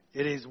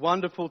It is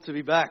wonderful to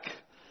be back.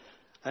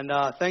 And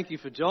thank you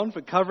for John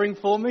for covering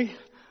for me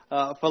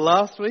for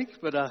last week.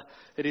 But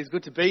it is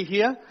good to be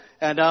here.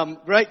 And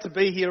great to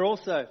be here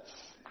also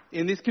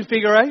in this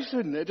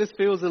configuration. It just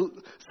feels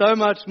so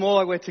much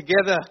more like we're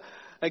together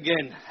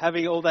again.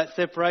 Having all that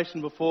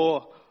separation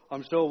before,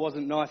 I'm sure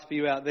wasn't nice for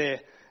you out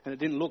there. And it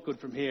didn't look good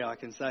from here, I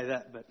can say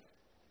that. But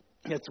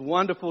it's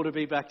wonderful to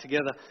be back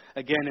together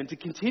again and to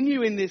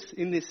continue in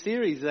this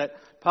series that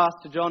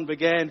Pastor John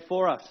began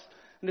for us.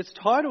 And it's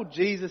titled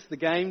Jesus the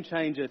Game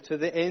Changer to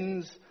the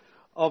Ends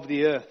of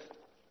the Earth.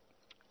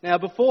 Now,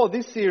 before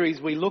this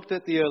series, we looked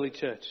at the early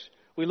church.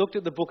 We looked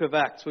at the book of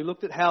Acts. We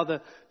looked at how the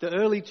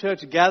early church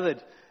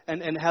gathered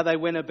and how they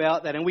went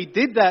about that. And we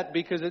did that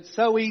because it's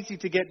so easy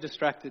to get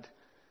distracted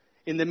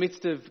in the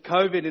midst of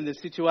COVID and the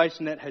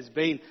situation that has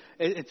been.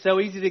 It's so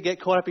easy to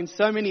get caught up in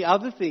so many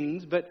other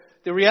things. But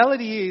the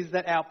reality is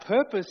that our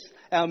purpose,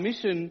 our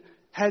mission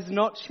has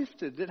not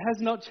shifted. It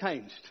has not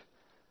changed.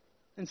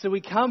 And so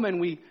we come and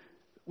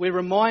we're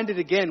reminded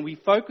again, we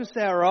focus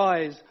our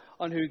eyes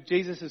on who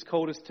Jesus has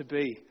called us to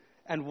be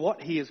and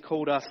what he has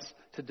called us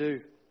to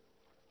do.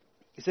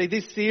 You see,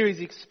 this series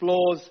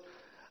explores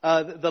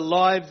the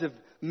lives of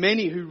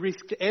many who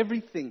risked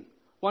everything.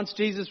 Once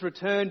Jesus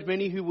returned,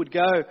 many who would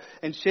go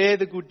and share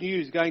the good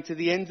news, going to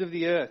the ends of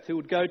the earth, who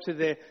would go to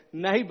their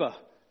neighbour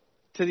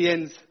to the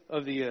ends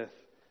of the earth.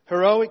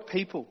 Heroic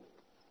people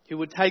who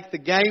would take the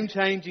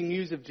game-changing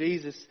news of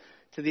Jesus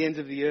to the ends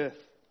of the earth.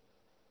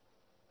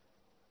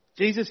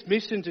 Jesus'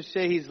 mission to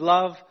share his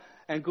love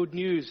and good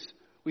news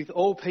with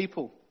all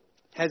people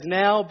has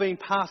now been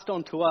passed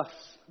on to us.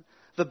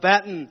 The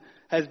baton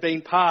has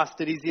been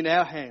passed. It is in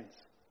our hands.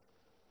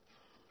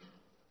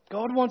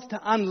 God wants to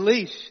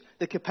unleash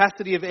the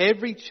capacity of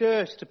every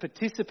church to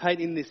participate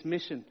in this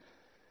mission.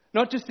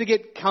 Not just to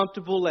get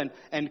comfortable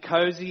and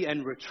cozy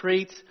and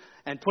retreat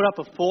and put up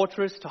a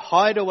fortress to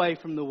hide away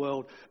from the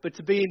world, but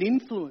to be an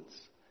influence.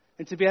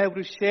 And to be able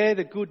to share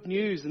the good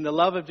news and the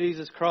love of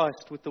Jesus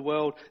Christ with the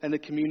world and the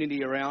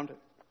community around it.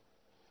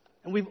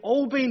 And we've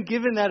all been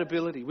given that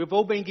ability. We've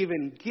all been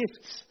given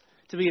gifts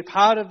to be a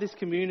part of this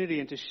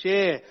community and to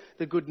share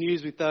the good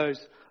news with those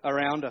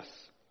around us.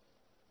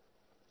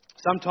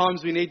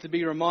 Sometimes we need to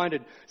be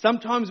reminded.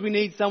 Sometimes we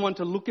need someone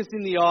to look us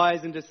in the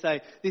eyes and to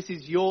say, this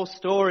is your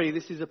story.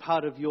 This is a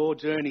part of your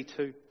journey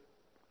too.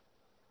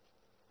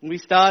 And we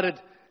started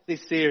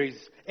this series,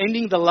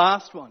 ending the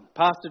last one.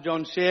 Pastor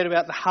John shared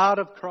about the heart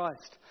of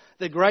Christ,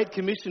 the great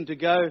commission to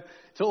go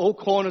to all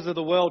corners of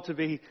the world to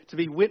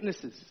be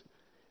witnesses.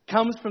 It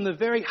comes from the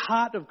very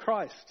heart of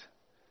Christ.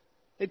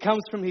 It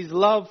comes from his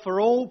love for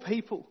all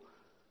people,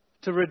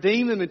 to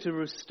redeem them and to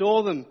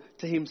restore them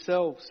to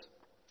himself.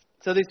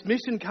 So this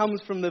mission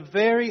comes from the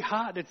very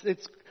heart.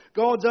 It's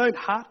God's own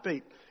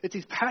heartbeat. It's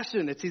his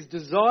passion. It's his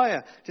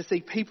desire to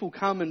see people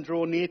come and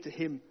draw near to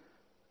him.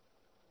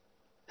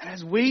 And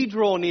as we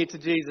draw near to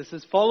Jesus,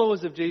 as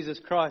followers of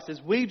Jesus Christ,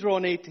 as we draw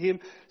near to him,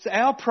 so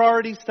our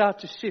priorities start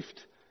to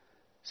shift.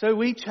 So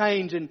we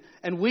change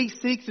and we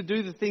seek to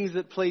do the things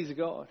that please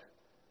God.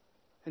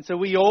 And so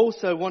we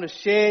also want to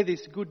share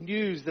this good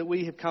news that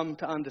we have come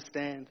to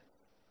understand.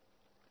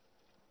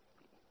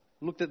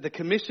 Looked at the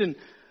commission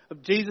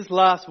of Jesus'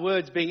 last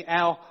words being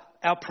our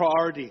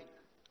priority.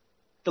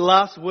 The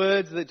last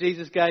words that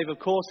Jesus gave, of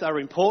course, are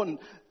important.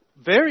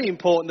 Very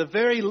important, the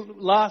very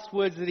last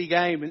words that he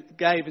gave.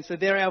 And so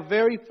they're our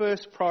very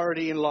first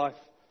priority in life.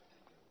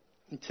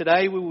 And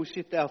today we will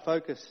shift our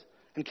focus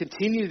and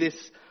continue this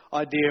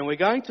idea. And we're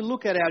going to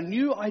look at our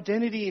new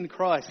identity in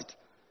Christ.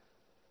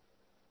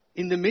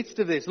 In the midst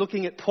of this,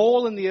 looking at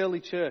Paul and the early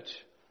church.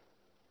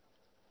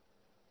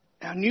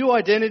 Our new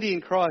identity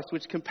in Christ,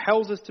 which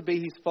compels us to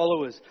be his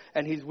followers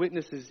and his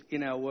witnesses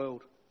in our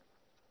world.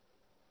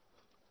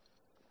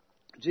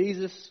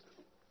 Jesus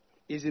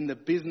is in the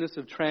business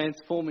of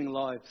transforming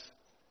lives.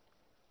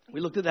 We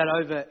looked at that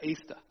over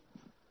Easter.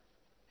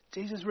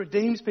 Jesus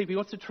redeems people. He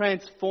wants to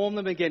transform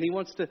them again. He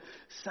wants to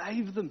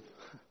save them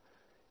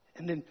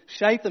and then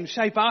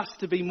shape us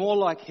to be more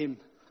like him.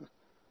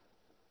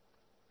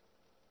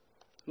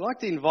 I'd like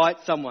to invite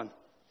someone,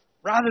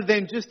 rather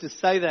than just to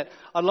say that,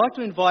 I'd like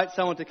to invite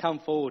someone to come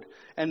forward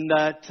and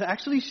to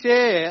actually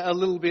share a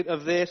little bit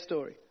of their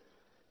story.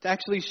 To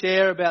actually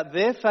share about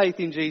their faith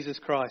in Jesus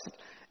Christ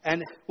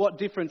and what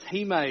difference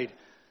he made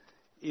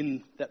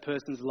in that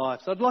person's life.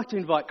 So I'd like to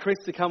invite Chris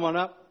to come on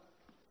up.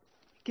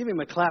 Give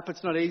him a clap.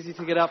 It's not easy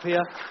to get up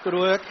here. Good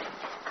work.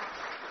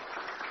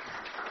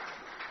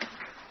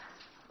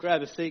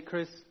 Grab a seat,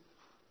 Chris.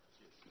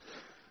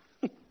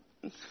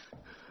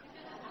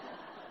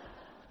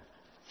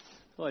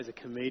 Always a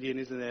comedian,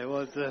 isn't there?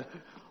 Well, I'm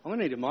going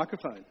to need a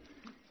microphone.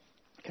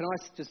 Can I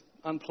just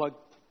unplug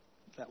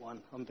that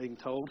one, I'm being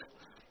told?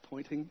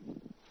 Pointing.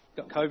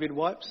 Got COVID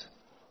wipes?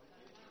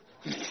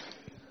 There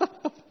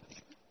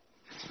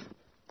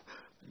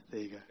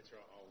you go. That's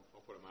right.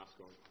 I'll put a mask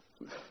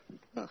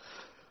on.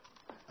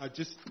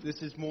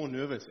 This is more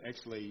nervous,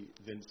 actually,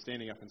 than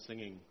standing up and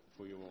singing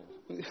for you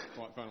all,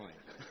 quite funnily.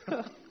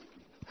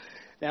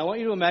 Now, I want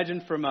you to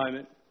imagine for a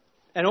moment,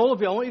 and all of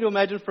you, I want you to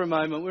imagine for a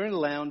moment, we're in a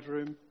lounge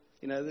room.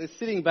 You know, they're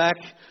sitting back.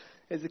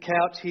 There's a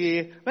couch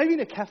here, maybe in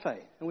a cafe,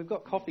 and we've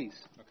got coffees.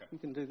 Okay. You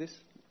can do this?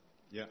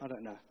 Yeah. I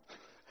don't know.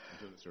 I'm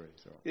doing this already,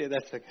 so. Yeah,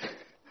 that's okay.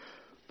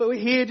 But we're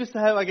here just to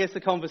have, I guess, a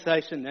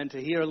conversation and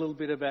to hear a little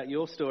bit about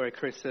your story,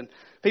 Chris. And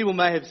people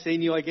may have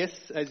seen you, I guess,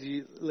 as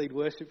you lead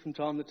worship from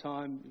time to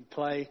time. You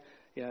play,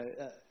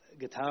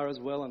 guitar as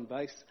well and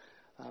bass.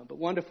 But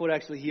wonderful to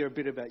actually hear a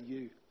bit about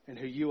you and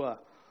who you are.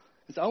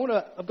 And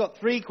so I've got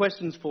 3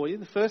 questions for you.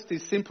 The first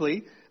is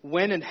simply,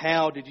 when and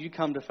how did you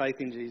come to faith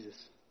in Jesus?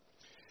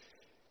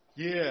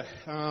 Yeah,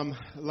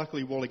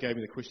 luckily Wally gave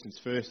me the questions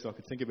first so I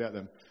could think about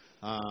them.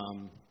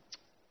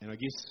 And I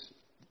guess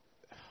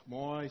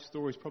my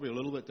story is probably a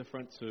little bit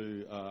different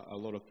to a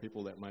lot of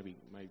people that might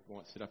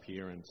sit up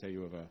here and tell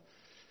you of a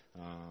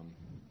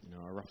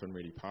rough and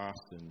ready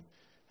past and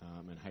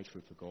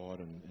hatred for God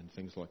and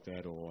things like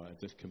that, or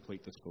just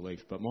complete disbelief.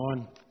 But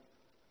mine,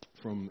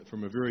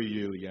 from a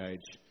very early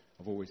age,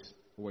 I've always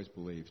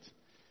believed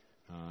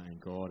in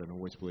God and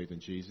always believed in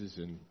Jesus.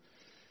 And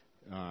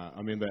I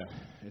remember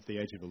at the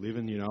age of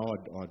 11,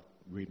 I'd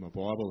read my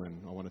Bible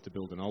and I wanted to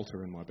build an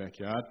altar in my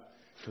backyard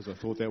because I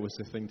thought that was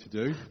the thing to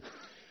do.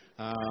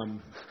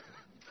 An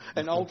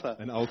altar?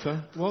 An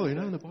altar. Well,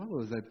 in the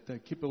Bible, they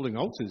keep building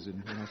altars,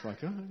 and I was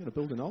like, I'm going to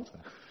build an altar.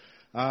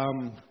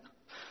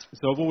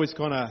 So I've always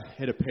kind of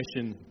had a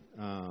passion,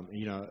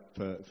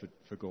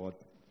 for God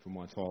for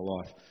my entire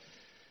life.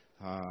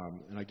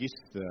 And I guess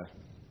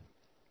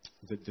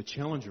the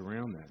challenge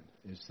around that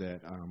is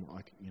that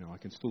I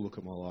can still look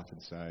at my life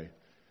and say,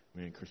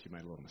 man, Chris, you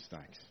made a lot of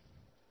mistakes.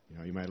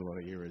 You made a lot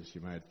of errors.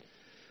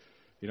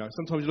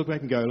 Sometimes you look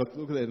back and go,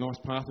 look at that nice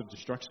path of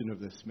destruction of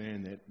this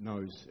man that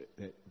knows,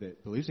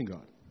 that believes in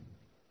God,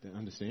 that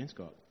understands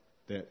God,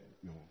 that,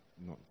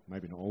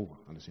 maybe not all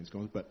understands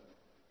God, but,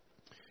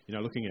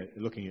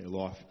 looking at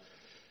life,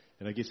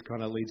 and I guess it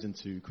kind of leads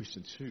into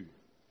question 2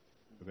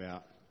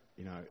 about,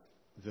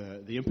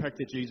 the impact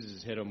that Jesus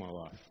has had on my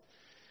life.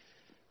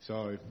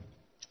 So,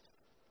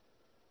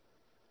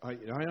 I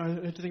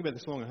had to think about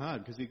this long and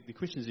hard, because the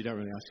questions you don't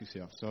really ask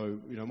yourself.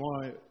 So,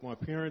 my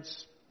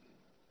parents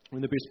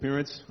weren't the best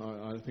parents.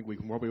 I think we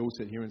can probably all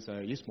sit here and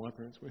say, yes, my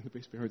parents weren't the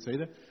best parents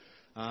either.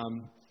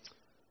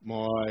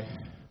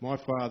 My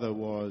father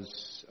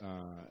was,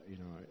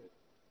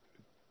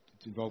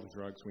 involved with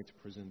drugs, went to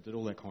prison, did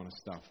all that kind of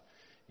stuff.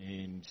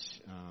 And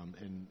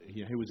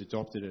he was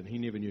adopted, and he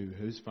never knew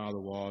who his father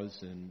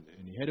was, and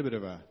he had a bit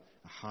of a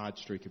hard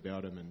streak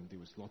about him, and there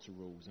was lots of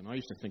rules. And I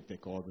used to think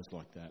that God was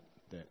like that,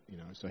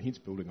 so hence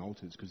building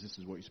altars, because this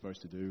is what you're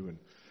supposed to do. And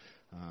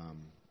I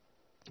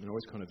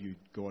always kind of viewed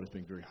God as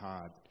being very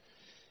hard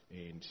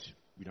and,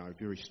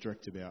 very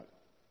strict about,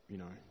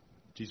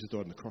 Jesus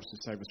died on the cross to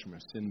save us from our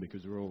sin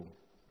because we're all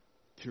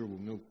terrible,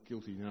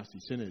 guilty, nasty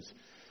sinners.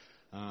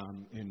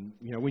 And,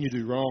 when you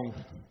do wrong,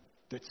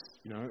 that's,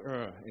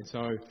 and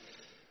so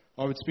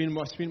I would spend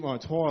my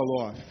entire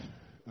life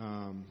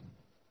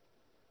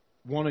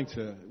wanting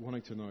to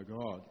know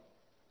God,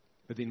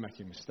 but then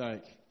making a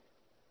mistake.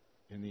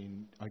 And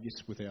then, I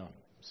guess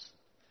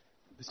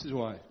this is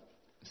why I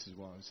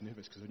was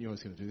nervous, because I knew I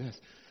was going to do this.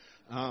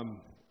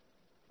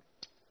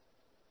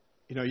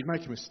 You'd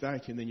make a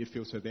mistake and then you'd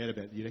feel so bad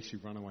about it, you'd actually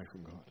run away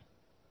from God.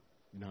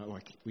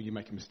 Like when you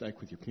make a mistake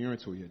with your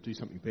parents or you do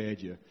something bad,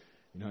 you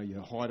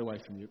hide away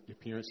from your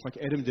parents, like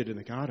Adam did in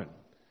the garden.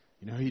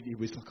 He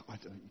was like, I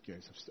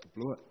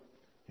blew it.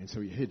 And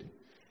so he hid.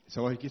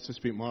 So I guess I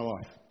spent my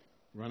life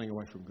running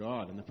away from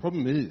God. And the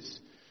problem is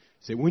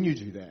that when you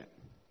do that,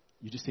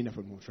 you just end up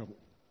in more trouble.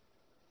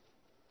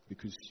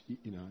 Because,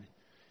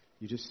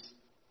 you just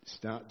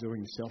start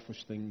doing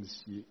selfish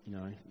things,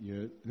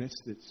 and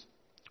that's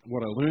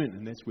what I learned,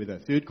 and that's where the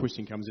third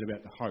question comes in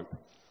about the hope.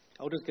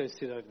 I'll just go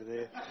sit over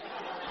there.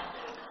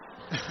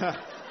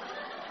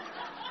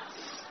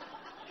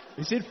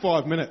 He said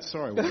 5 minutes,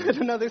 sorry.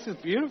 No, this is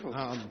beautiful.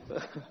 I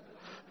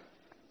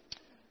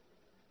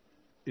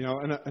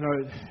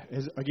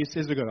guess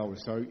as I got older,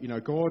 so,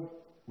 God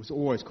was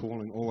always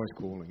calling,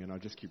 and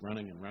I'd just keep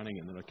running, and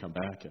then I'd come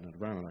back, and I'd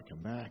run, and I'd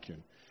come back,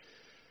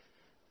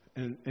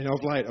 and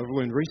of late, I've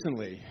learned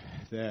recently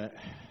that,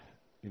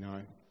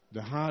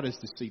 the heart is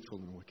deceitful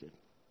and wicked.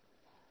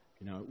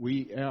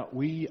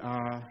 We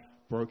are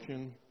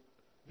broken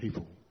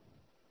people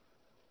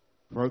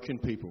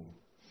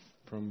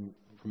from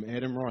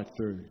Adam right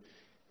through,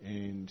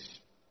 and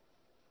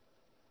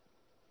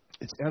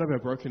it's out of our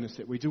brokenness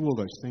that we do all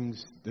those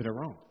things that are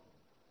wrong.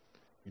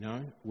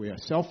 We are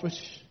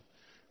selfish.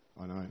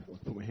 I know, I'll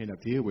put my hand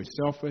up here. We're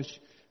selfish.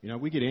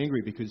 We get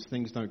angry because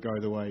things don't go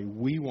the way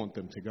we want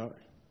them to go.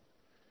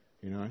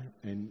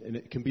 And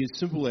it can be as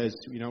simple as,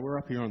 we're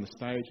up here on the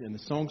stage and the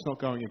song's not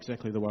going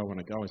exactly the way I want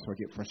to go, so I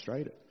get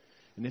frustrated.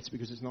 And that's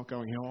because it's not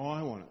going how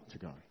I want it to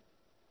go.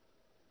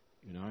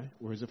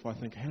 Whereas if I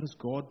think, how does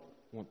God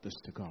want this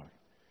to go?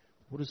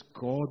 What does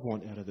God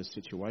want out of this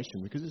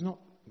situation? Because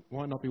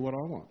might not be what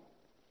I want.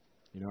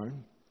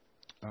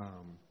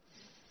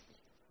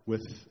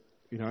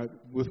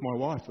 With my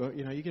wife,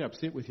 you get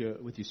upset with your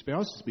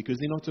spouses because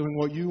they're not doing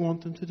what you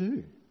want them to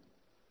do,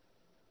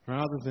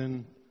 rather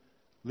than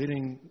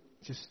letting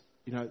just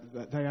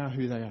they are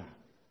who they are,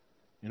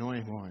 and I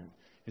am who I am.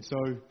 And so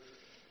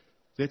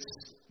that's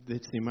the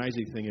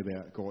amazing thing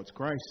about God's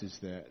grace, is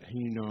that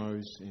He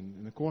knows,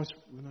 and of course,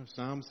 in the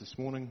Psalms this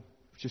morning,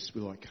 just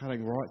we're like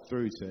cutting right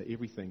through to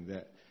everything,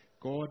 that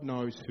God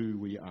knows who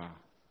we are.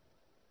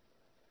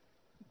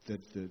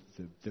 The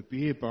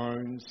bare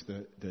bones,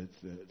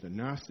 the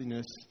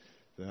nastiness,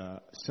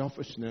 the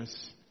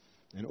selfishness,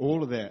 and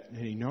all of that. And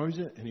He knows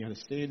it, and He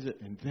understands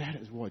it, and that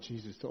is why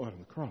Jesus died on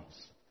the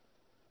cross.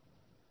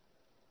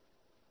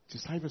 To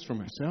save us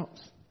from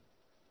ourselves.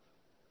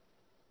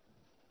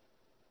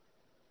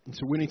 And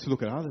so we need to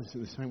look at others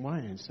in the same way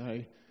and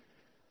say,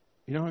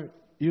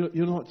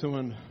 you're not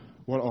doing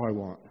what I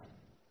want.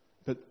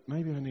 But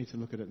maybe I need to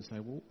look at it and say,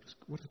 well,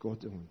 what is God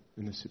doing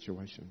in this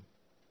situation?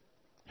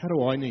 How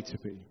do I need to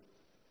be?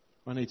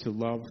 I need to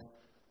love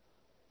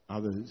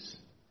others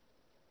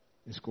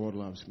as God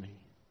loves me,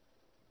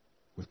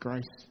 with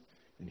grace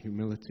and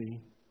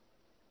humility.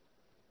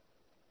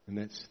 And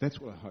that's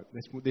what I hope.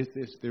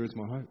 There is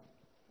my hope.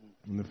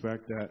 And the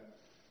fact that,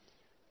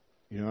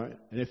 and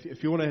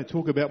if you want to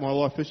talk about my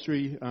life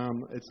history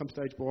at some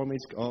stage, by all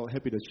means, I'm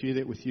happy to share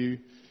that with you.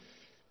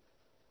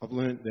 I've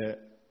learned that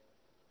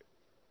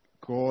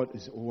God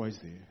is always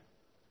there.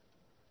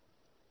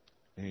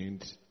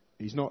 And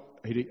He's not,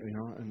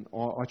 and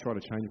I try to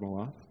change my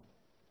life.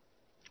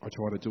 I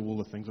try to do all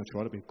the things. I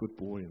try to be a good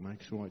boy and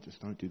make sure I just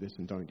don't do this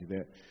and don't do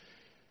that.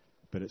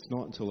 But it's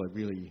not until I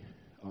really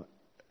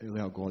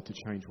allow God to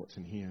change what's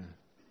in here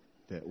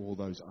that all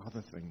those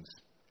other things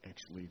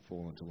actually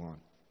fall into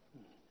line.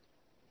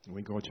 And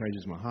when God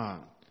changes my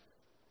heart,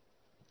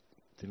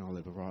 then I'll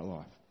live a right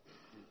life.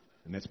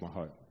 And that's my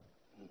hope.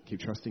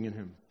 Keep trusting in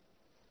Him.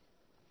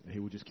 He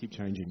will just keep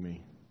changing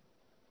me.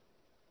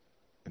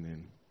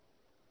 And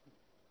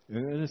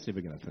it's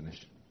never going to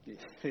finish.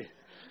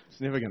 It's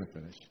never going to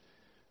finish.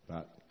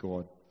 But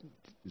God,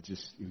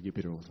 you'll get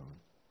better all the time.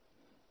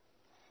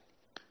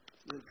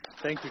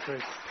 Thank you,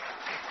 Chris.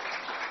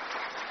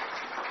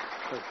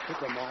 Put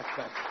the mic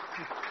back.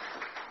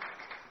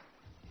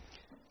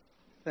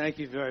 Thank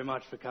you very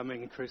much for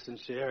coming, Chris, and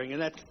sharing.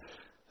 And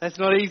that's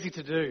not easy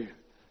to do.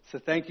 So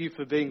thank you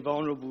for being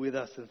vulnerable with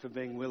us and for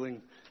being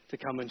willing to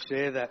come and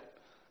share that.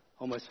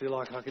 I almost feel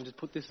like I can just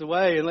put this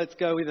away and let's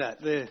go with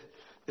that. There's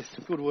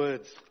some good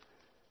words.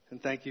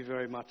 And thank you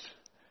very much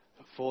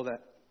for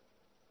that.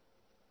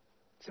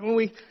 So when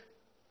we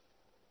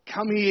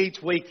come here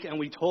each week and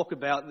we talk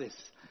about this,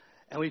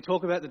 and we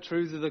talk about the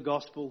truths of the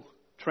gospel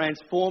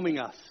transforming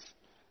us,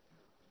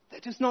 they're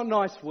just not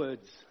nice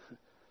words.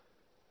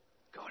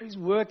 God is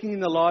working in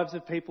the lives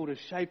of people to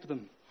shape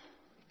them.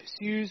 He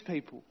pursues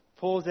people,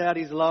 pours out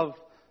His love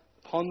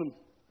upon them.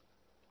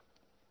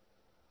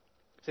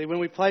 See, when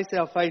we place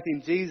our faith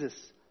in Jesus,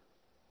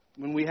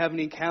 when we have an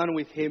encounter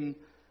with Him,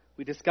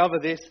 we discover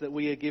this, that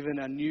we are given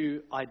a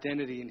new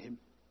identity in Him.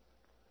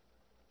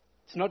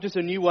 It's not just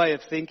a new way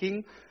of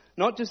thinking,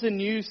 not just a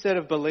new set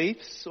of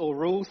beliefs or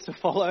rules to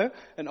follow,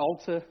 an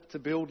altar to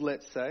build,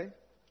 let's say.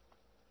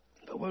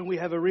 But when we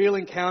have a real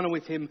encounter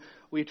with Him,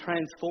 we're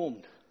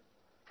transformed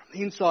from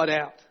the inside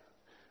out.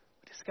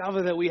 We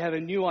discover that we have a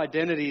new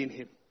identity in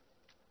Him.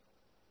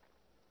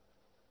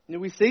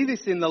 We see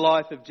this in the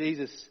life of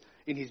Jesus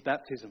in His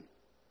baptism.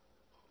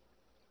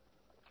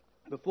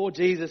 Before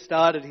Jesus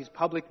started His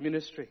public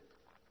ministry.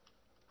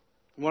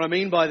 And what I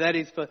mean by that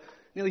is, for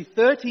nearly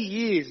 30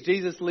 years,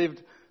 Jesus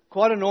lived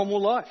quite a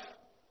normal life.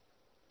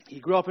 He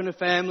grew up in a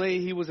family,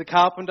 he was a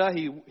carpenter,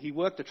 he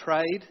worked a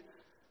trade.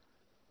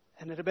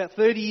 And at about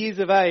 30 years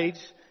of age,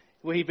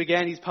 where he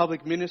began his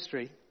public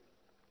ministry,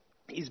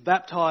 he's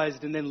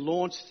baptized and then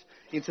launched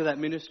into that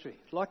ministry.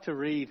 I'd like to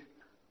read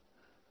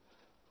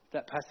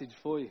that passage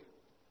for you.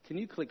 Can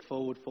you click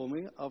forward for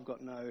me? I've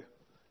got no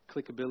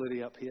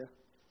clickability up here.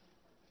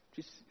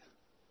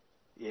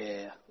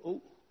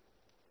 Oh.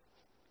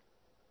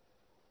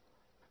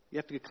 You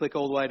have to click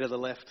all the way to the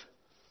left.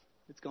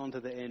 It's gone to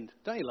the end.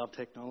 Don't you love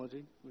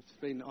technology? It's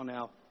been on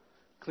our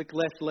click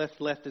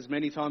left as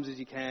many times as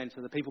you can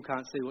so that people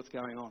can't see what's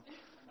going on.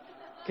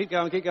 Keep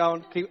going.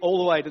 Keep all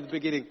the way to the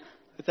beginning.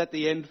 It's at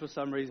the end for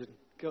some reason.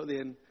 Go at the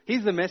end.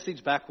 Here's the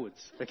message backwards.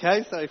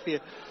 Okay? So if you...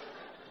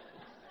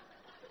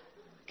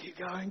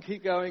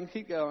 Keep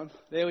going.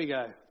 There we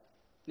go.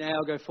 Now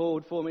go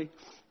forward for me.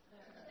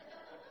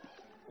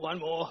 One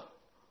more.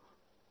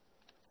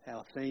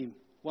 Our theme.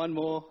 One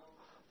more.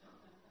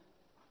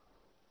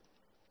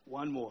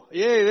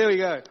 Yeah, there we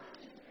go.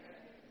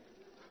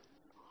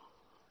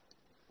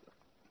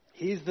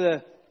 Here's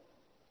the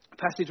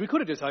passage. We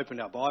could have just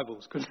opened our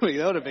Bibles, couldn't we?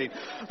 That would have been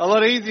a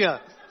lot easier.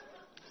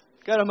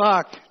 Go to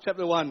Mark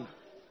chapter 1,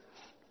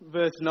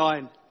 verse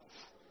 9.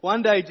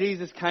 One day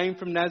Jesus came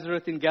from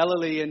Nazareth in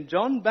Galilee, and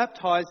John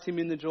baptized him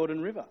in the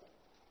Jordan River.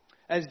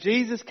 As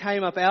Jesus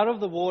came up out of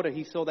the water,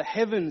 he saw the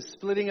heavens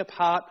splitting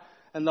apart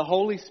and the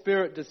Holy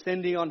Spirit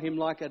descending on him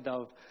like a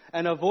dove.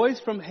 And a voice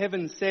from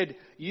heaven said,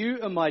 "You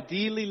are my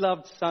dearly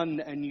loved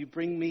Son, and you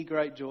bring me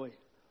great joy."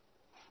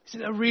 This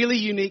is a really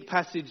unique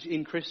passage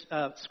in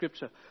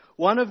Scripture.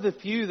 One of the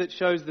few that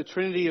shows the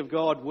Trinity of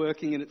God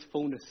working in its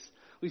fullness.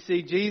 We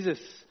see Jesus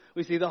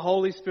We see the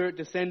Holy Spirit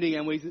descending,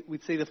 and we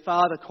see the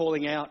Father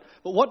calling out.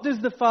 But what does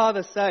the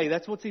Father say?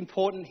 That's what's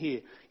important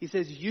here. He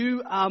says,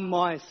 "You are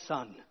my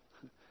Son.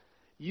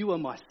 You are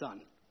my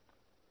Son."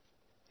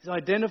 He's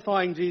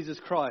identifying Jesus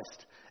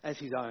Christ as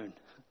his own,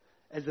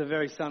 as the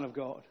very Son of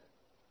God.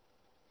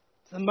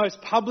 It's the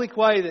most public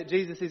way that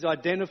Jesus is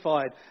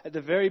identified at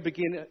the very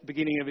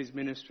beginning of his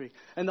ministry.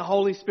 And the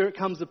Holy Spirit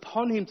comes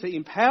upon him to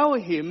empower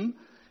him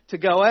to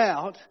go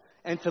out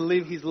and to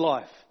live his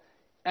life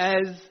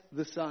as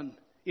the Son,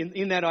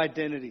 in that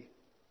identity.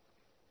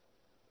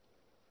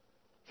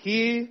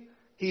 Here,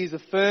 he is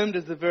affirmed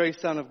as the very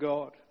Son of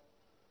God.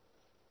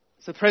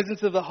 It's the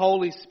presence of the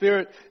Holy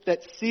Spirit that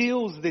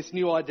seals this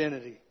new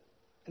identity.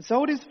 And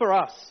so it is for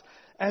us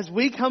as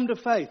we come to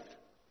faith,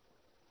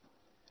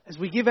 as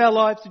we give our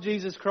lives to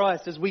Jesus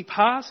Christ, as we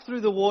pass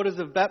through the waters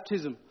of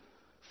baptism,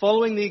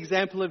 following the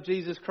example of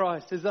Jesus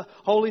Christ, as the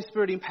Holy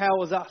Spirit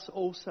empowers us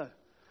also.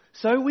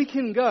 So we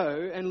can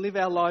go and live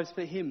our lives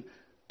for him,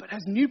 but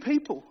as new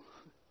people.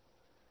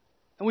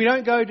 And we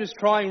don't go just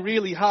trying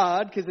really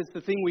hard because it's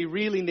the thing we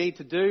really need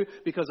to do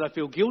because I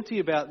feel guilty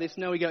about this.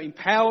 No, we go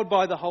empowered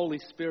by the Holy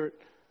Spirit.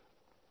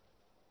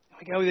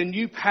 We go with a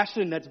new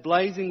passion that's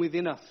blazing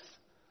within us,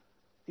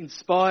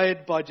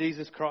 inspired by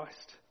Jesus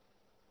Christ.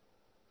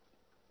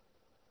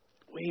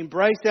 We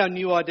embrace our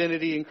new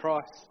identity in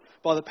Christ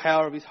by the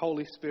power of his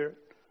Holy Spirit.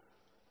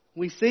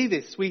 We see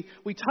this. We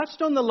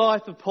touched on the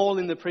life of Paul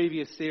in the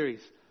previous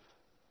series.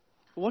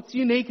 What's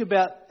unique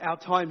about our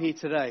time here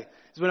today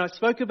is when I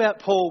spoke about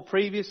Paul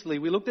previously,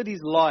 we looked at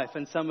his life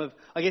and some of,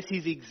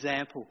 his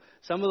example,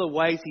 some of the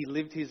ways he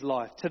lived his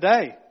life.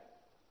 Today,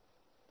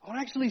 I want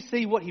to actually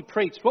see what he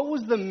preached. What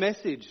was the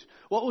message?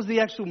 What was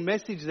the actual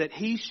message that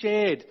he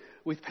shared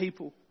with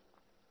people?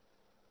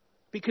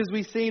 Because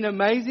we see an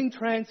amazing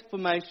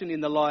transformation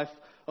in the life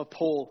of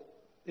Paul,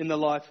 in the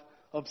life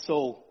of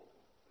Saul.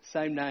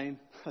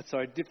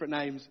 Different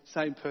names,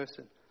 same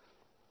person.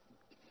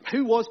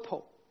 Who was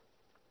Paul?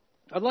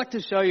 I'd like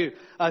to show you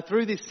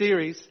through this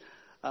series,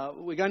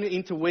 we're going to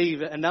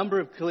interweave a number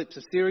of clips,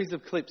 a series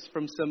of clips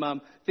from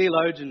some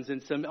theologians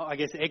and some,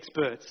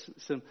 experts,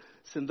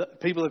 some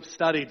people who have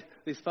studied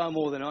this far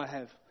more than I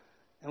have.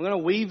 And we're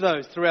going to weave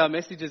those through our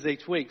messages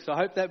each week. So I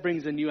hope that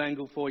brings a new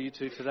angle for you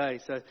too today.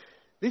 So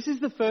this is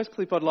the first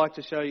clip I'd like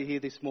to show you here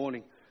this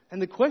morning.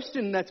 And the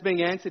question that's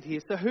being answered here,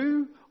 so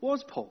who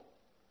was Paul?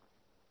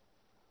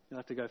 You'll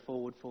have to go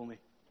forward for me.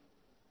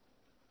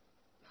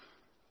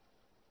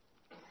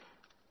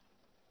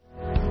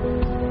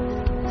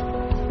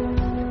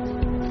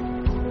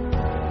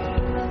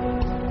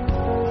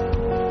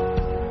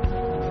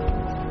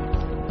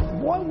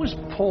 What was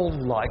Paul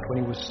like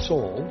when he was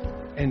Saul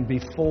and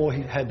before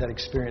he had that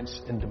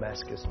experience in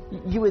Damascus?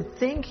 You would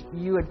think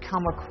you would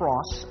come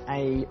across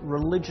a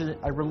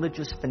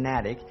religious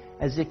fanatic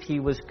as if he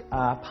was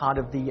part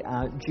of the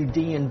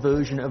Judean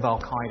version of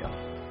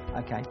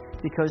Al-Qaeda, okay?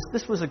 Because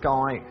this was a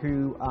guy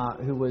who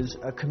was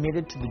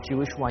committed to the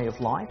Jewish way of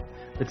life,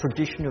 the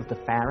tradition of the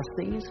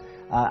Pharisees.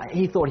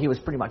 He thought he was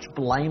pretty much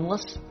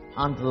blameless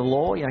under the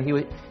law.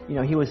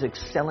 He was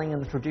excelling in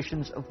the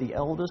traditions of the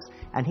elders,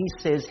 and he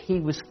says he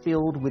was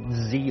filled with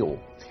zeal.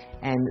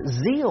 And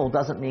zeal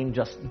doesn't mean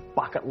just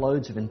bucket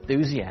loads of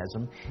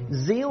enthusiasm.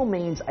 Zeal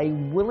means a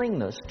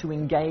willingness to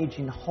engage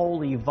in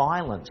holy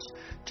violence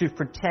to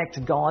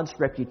protect God's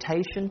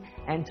reputation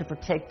and to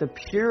protect the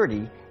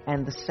purity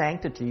and the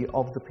sanctity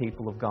of the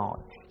people of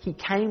God. He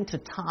came to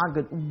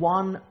target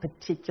one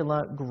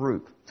particular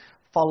group,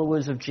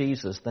 followers of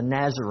Jesus, the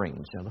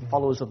Nazarenes, the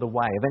followers of the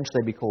way.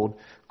 Eventually they'd be called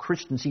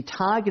Christians. He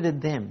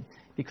targeted them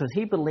because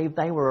he believed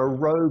they were a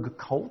rogue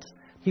cult.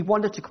 He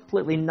wanted to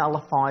completely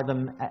nullify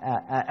them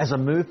as a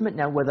movement.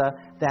 Now, whether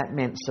that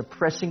meant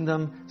suppressing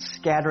them,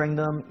 scattering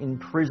them,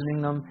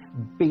 imprisoning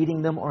them,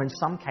 beating them, or in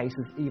some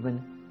cases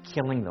even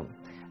killing them.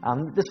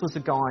 This was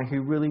a guy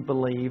who really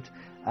believed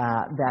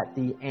that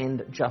the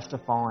end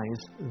justifies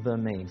the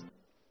means.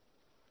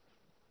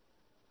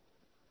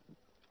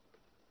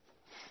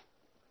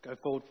 Go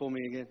forward for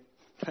me again.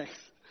 Thanks.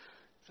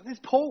 So there's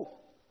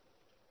Paul.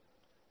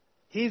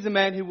 Here's a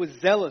man who was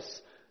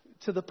zealous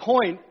to the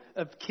point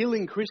of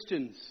killing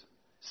Christians,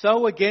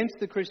 so against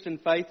the Christian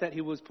faith that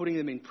he was putting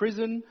them in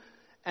prison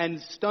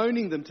and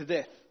stoning them to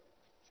death.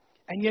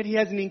 And yet he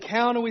has an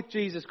encounter with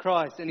Jesus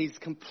Christ and he's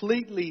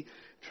completely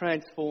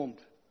transformed.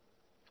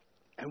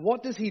 And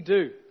what does he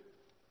do?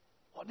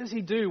 What does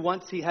he do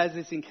once he has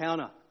this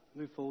encounter?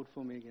 Move forward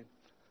for me again.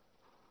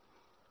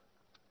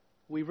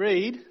 We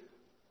read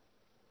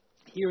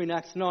here in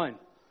Acts 9.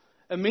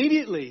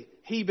 Immediately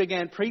he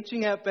began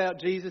preaching about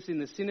Jesus in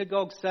the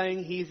synagogue,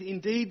 saying he is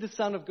indeed the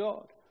Son of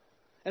God.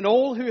 And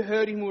all who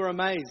heard him were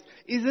amazed.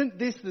 Isn't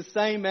this the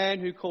same man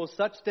who caused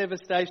such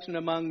devastation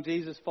among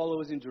Jesus'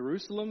 followers in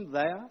Jerusalem? They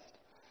asked.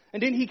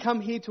 And didn't he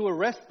come here to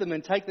arrest them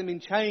and take them in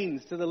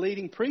chains to the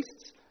leading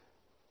priests?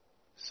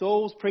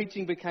 Saul's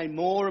preaching became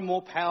more and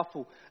more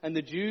powerful, and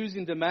the Jews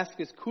in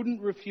Damascus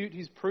couldn't refute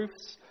his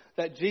proofs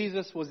that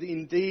Jesus was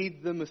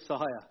indeed the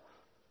Messiah.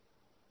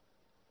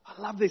 I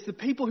love this. The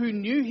people who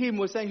knew him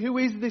were saying, who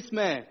is this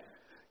man?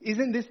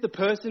 Isn't this the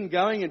person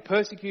going and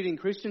persecuting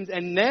Christians?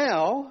 And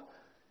now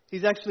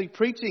he's actually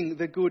preaching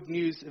the good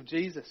news of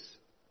Jesus.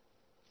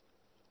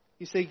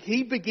 You see,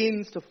 he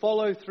begins to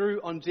follow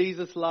through on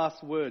Jesus'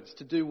 last words.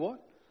 To do what?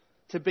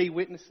 To be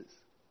witnesses.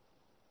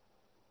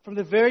 From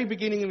the very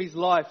beginning of his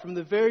life, from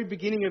the very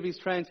beginning of his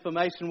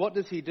transformation, what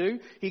does he do?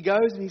 He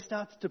goes and he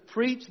starts to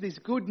preach this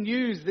good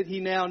news that he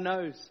now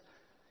knows.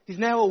 He's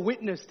now a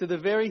witness to the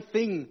very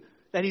thing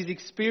that he's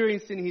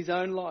experienced in his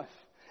own life.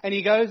 And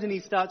he goes and he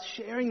starts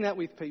sharing that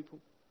with people.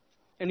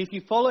 And if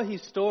you follow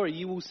his story,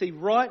 you will see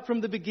right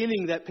from the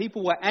beginning that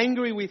people were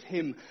angry with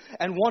him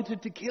and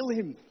wanted to kill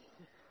him.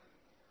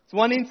 It's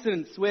one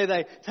instance where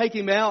they take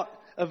him out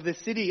of the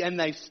city and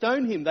they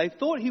stone him. They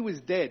thought he was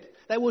dead.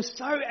 They were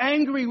so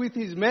angry with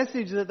his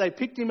message that they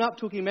picked him up,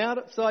 took him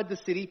outside the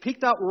city,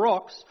 picked up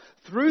rocks,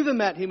 threw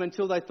them at him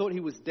until they thought he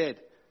was dead.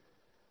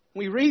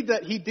 We read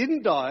that he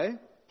didn't die.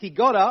 He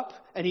got up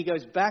and he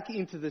goes back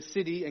into the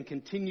city and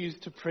continues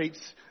to preach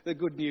the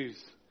good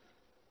news.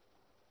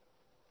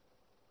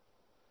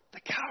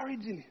 The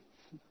courage in him.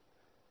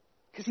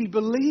 Because he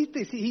believed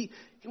this. He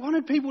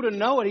wanted people to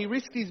know it. He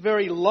risked his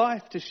very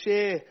life to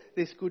share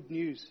this good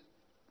news.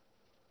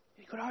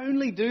 He could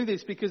only do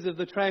this because of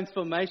the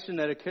transformation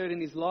that occurred in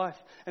his life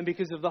and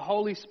because of the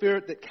Holy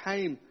Spirit that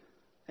came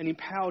and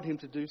empowered him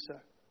to do so.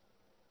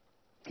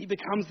 He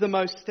becomes the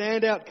most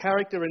standout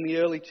character in the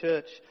early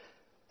church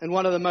and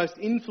one of the most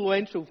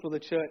influential for the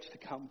church to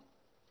come.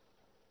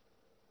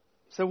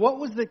 So what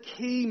was the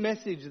key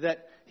message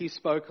that he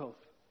spoke of?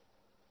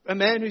 A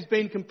man who's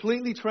been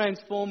completely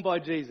transformed by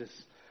Jesus.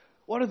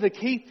 What are the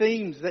key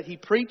themes that he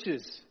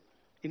preaches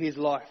in his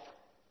life?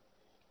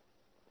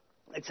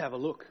 Let's have a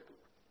look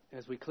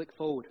as we click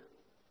forward.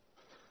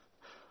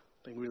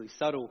 Being really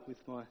subtle with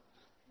my...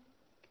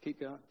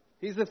 Keep going.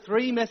 Here's the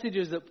three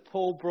messages that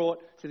Paul brought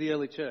to the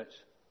early church.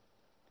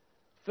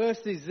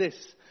 First is this,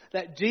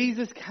 that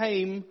Jesus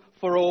came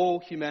for all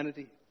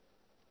humanity.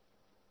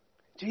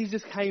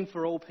 Jesus came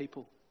for all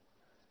people.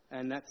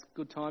 And that's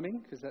good timing,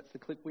 because that's the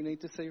clip we need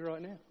to see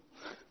right now.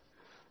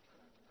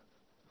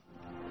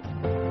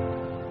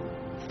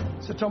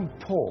 So Tom,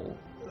 Paul,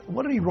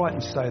 what did he write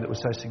and say that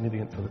was so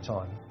significant for the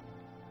time?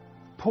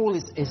 Paul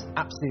is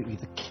absolutely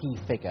the key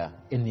figure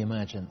in the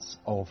emergence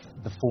of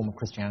the form of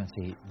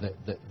Christianity that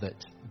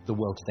the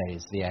world today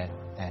is the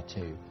heir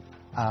to.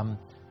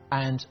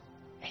 And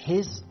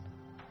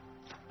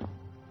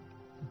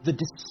the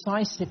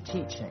decisive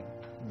teaching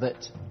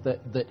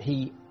that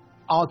he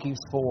argues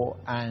for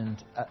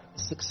and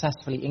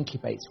successfully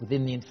incubates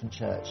within the infant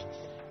church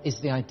is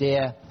the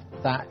idea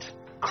that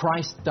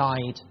Christ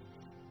died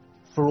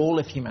for all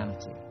of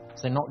humanity,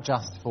 so not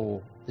just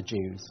for the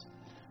Jews,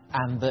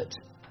 and that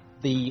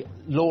the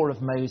law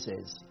of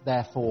Moses,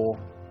 therefore,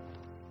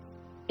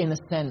 in a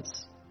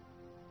sense,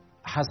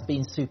 has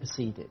been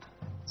superseded.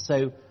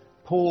 So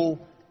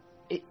Paul,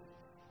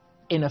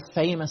 in a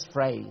famous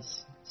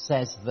phrase,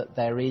 says that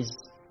there is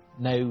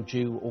no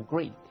Jew or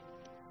Greek.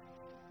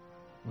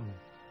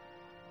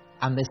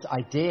 And this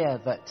idea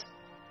that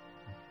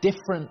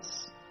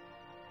difference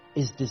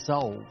is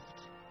dissolved,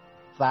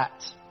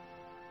 that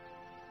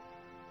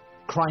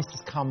Christ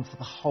has come for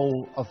the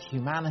whole of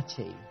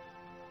humanity,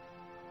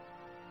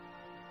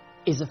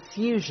 is a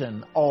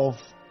fusion of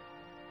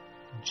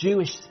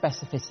Jewish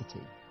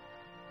specificity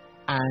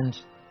and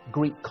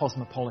Greek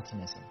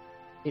cosmopolitanism.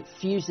 It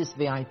fuses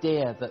the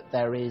idea that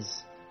there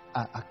is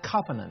a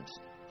covenant,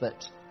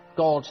 that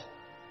God,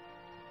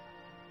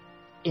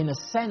 in a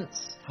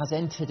sense, has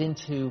entered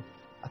into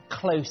a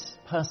close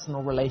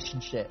personal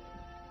relationship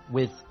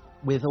with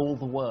all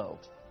the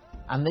world.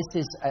 And this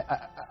is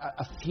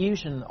a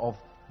fusion of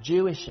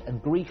Jewish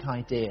and Greek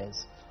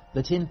ideas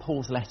that in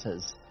Paul's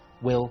letters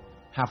will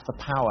have the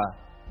power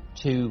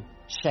to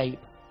shape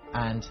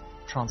and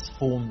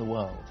transform the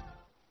world.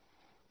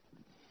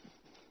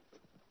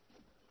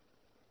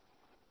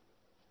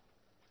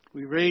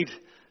 We read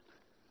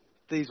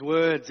these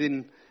words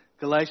in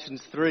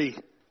Galatians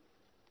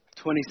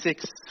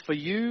 3:26. For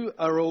you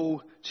are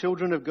all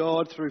children of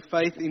God through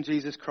faith in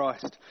Jesus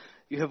Christ.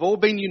 You have all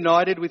been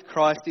united with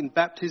Christ in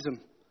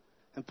baptism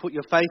and put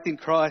your faith in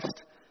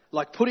Christ.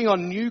 Like putting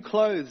on new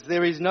clothes,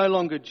 there is no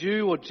longer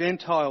Jew or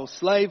Gentile,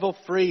 slave or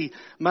free,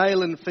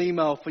 male and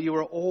female, for you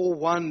are all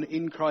one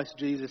in Christ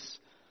Jesus.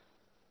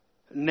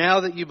 Now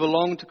that you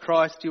belong to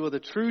Christ, you are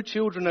the true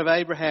children of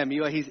Abraham.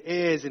 You are his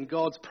heirs in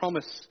God's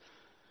promise.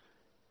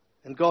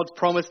 And God's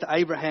promise to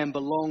Abraham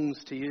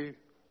belongs to you.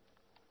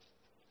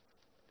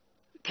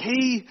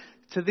 Key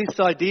to this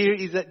idea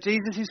is that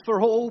Jesus is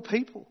for all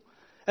people.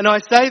 And I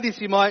say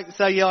this, you might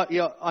say, yeah,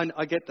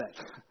 I get that.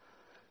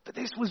 But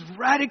this was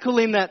radical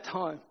in that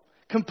time.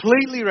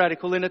 Completely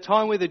radical in a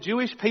time where the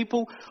Jewish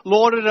people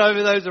lorded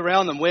over those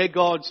around them. We're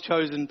God's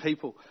chosen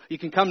people. You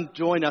can come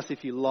join us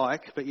if you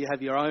like, but you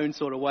have your own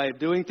sort of way of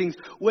doing things.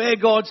 We're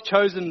God's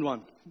chosen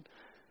one.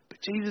 But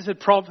Jesus had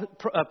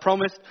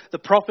promised, the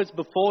prophets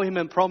before him,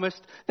 and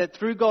promised that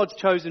through God's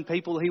chosen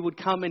people, he would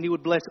come and he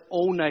would bless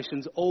all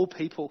nations, all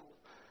people.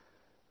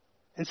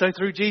 And so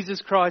through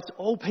Jesus Christ,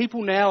 all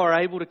people now are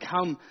able to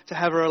come to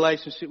have a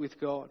relationship with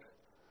God.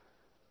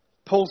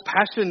 Paul's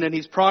passion and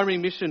his primary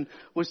mission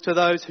was to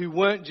those who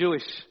weren't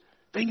Jewish,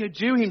 being a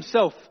Jew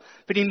himself.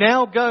 But he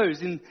now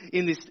goes in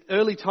this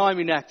early time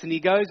in Acts, and he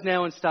goes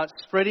now and starts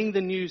spreading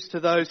the news to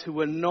those who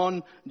were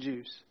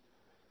non-Jews.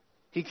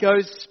 He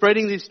goes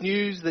spreading this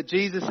news that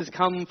Jesus has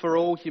come for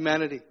all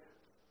humanity.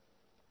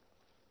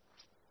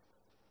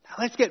 Now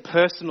let's get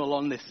personal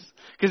on this,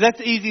 because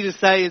that's easy to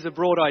say as a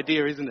broad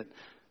idea, isn't it?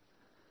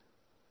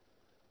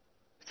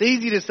 It's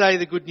easy to say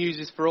the good news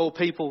is for all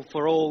people,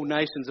 for all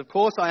nations. Of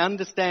course, I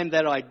understand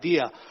that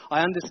idea.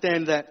 I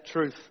understand that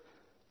truth.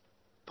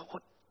 But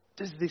what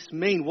does this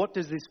mean? What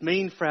does this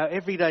mean for our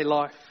everyday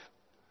life?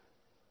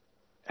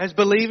 As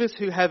believers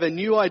who have a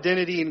new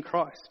identity in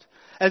Christ,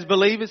 as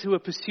believers who are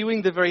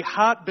pursuing the very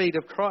heartbeat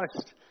of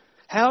Christ,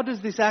 how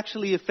does this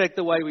actually affect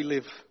the way we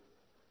live?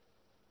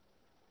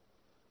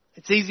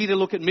 It's easy to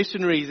look at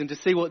missionaries and to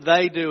see what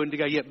they do and to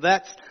go, yep,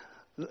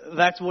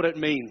 that's what it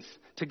means.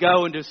 To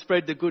go and to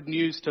spread the good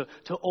news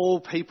to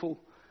all people.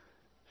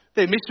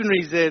 They're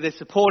missionaries there, they're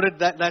supported,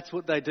 that's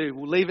what they do.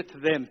 We'll leave it to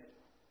them.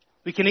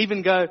 We can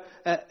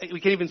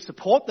even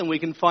support them, we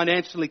can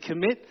financially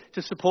commit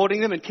to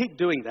supporting them and keep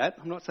doing that.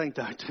 I'm not saying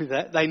don't do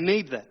that, they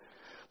need that.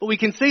 But we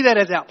can see that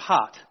as our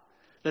part.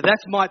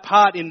 That's my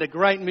part in the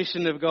great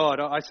mission of God.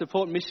 I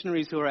support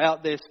missionaries who are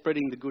out there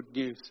spreading the good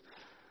news.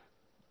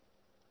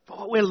 But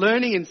what we're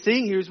learning and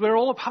seeing here is we're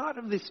all a part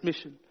of this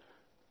mission.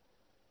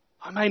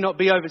 I may not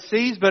be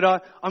overseas, but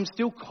I'm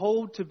still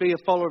called to be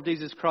a follower of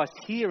Jesus Christ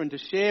here and to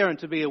share and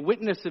to be a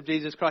witness of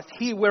Jesus Christ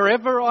here,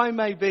 wherever I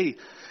may be.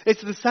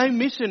 It's the same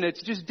mission,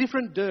 it's just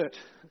different dirt.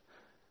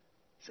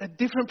 It's a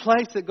different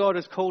place that God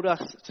has called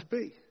us to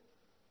be.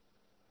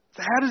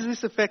 So how does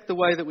this affect the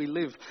way that we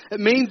live?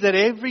 It means that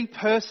every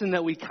person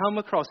that we come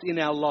across in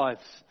our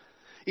lives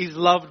is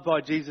loved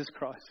by Jesus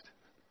Christ.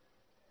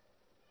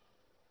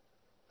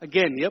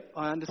 Again, yep,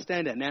 I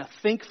understand that. Now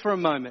think for a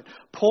moment.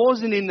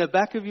 Pause and in the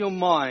back of your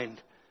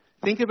mind,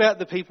 think about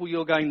the people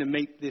you're going to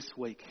meet this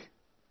week.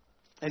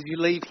 As you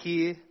leave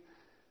here,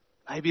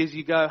 maybe as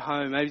you go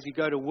home, maybe as you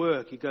go to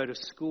work, you go to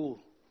school.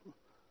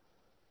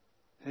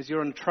 As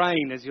you're on a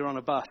train, as you're on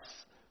a bus.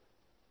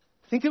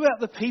 Think about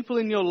the people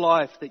in your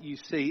life that you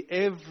see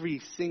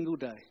every single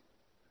day.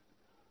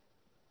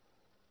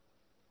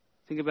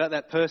 Think about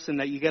that person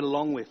that you get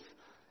along with.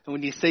 And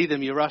when you see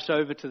them, you rush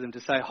over to them to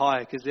say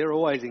hi because they're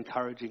always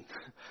encouraging.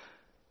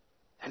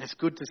 And it's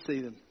good to see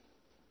them.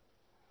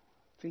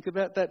 Think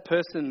about that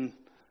person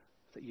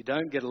that you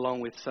don't get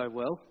along with so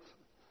well,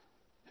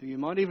 who you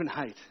might even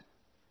hate,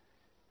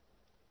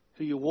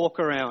 who you walk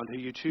around, who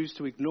you choose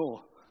to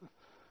ignore.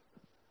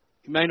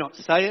 You may not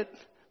say it,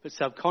 but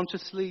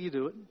subconsciously you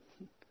do it.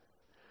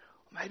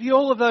 Maybe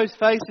all of those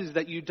faces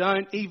that you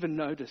don't even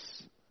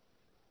notice,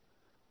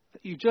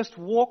 that you just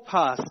walk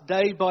past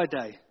day by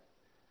day.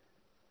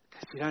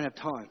 You don't have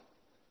time.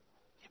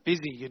 You're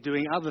busy. You're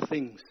doing other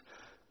things.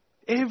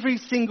 Every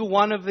single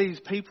one of these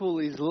people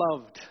is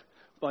loved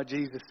by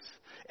Jesus.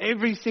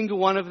 Every single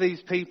one of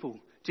these people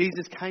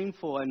Jesus came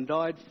for and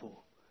died for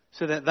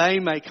so that they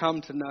may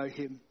come to know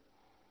him.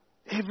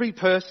 Every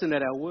person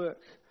at our work,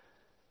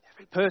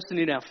 every person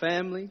in our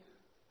family,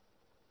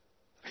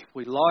 the people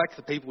we like,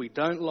 the people we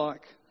don't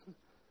like,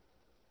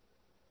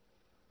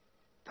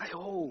 they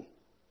all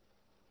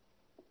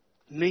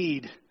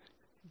need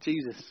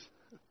Jesus.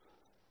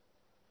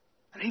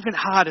 And even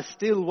harder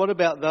still, what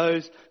about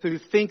those who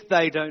think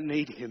they don't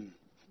need him?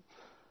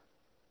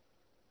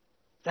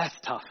 That's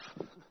tough.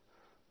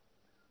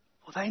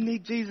 Well, they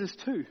need Jesus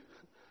too.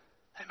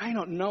 They may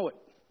not know it,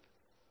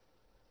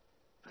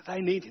 but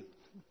they need him.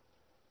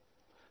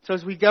 So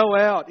as we go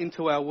out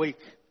into our week,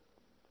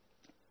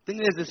 I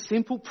think there's a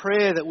simple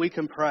prayer that we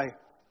can pray.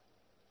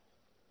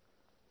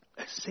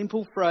 A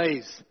simple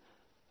phrase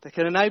that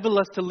can enable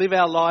us to live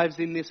our lives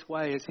in this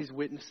way as his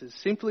witnesses.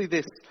 Simply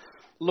this: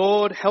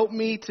 Lord, help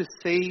me to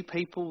see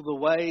people the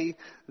way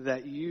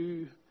that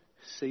you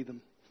see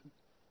them.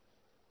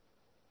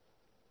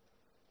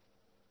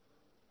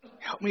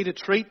 Help me to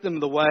treat them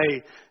the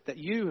way that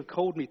you have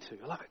called me to.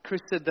 I love it.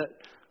 Chris said that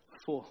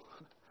before.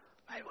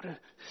 I'm able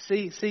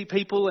to see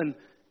people and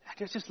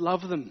just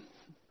love them.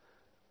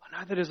 I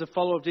know that as a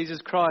follower of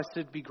Jesus Christ,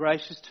 to be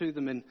gracious to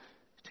them and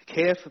to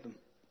care for them.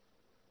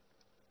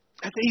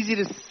 It's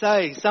easy to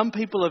say. Some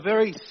people are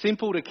very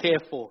simple to care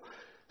for.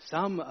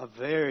 Some are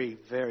very,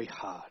 very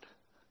hard.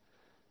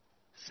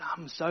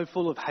 Some so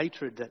full of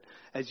hatred that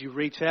as you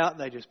reach out,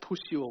 they just push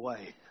you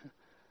away.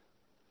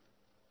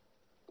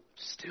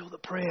 Still the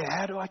prayer,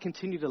 how do I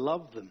continue to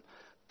love them?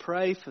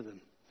 Pray for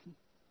them.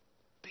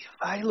 Be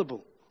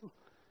available.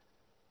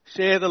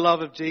 Share the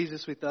love of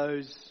Jesus with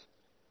those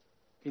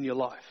in your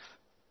life.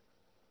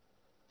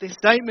 This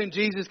statement,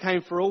 Jesus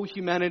came for all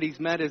humanity,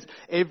 matters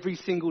every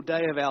single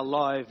day of our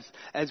lives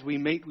as we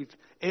meet with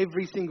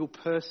every single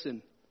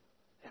person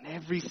and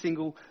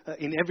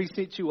in every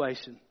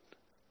situation.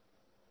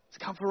 It's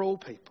come for all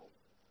people.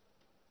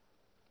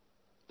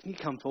 Can you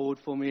come forward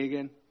for me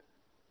again,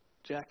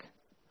 Jack?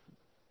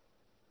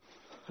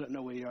 I don't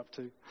know where you're up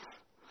to.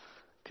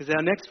 Because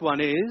our next one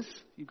is,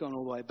 you've gone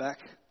all the way back.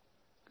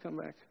 Come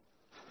back.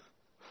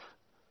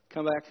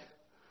 Come back.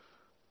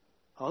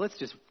 Oh, let's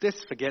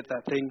forget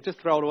that thing. Just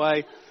throw it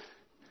away.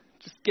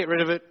 Just get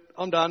rid of it.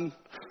 I'm done.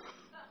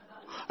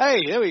 Hey,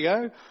 there we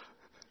go.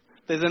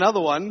 There's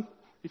another one.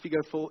 If you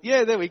go forward.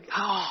 Yeah, there we go.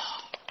 Oh.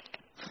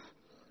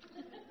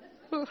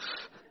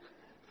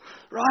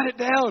 Write it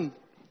down.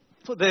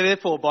 That's what they're there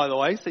for, by the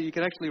way, so you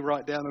can actually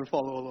write down and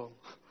follow along.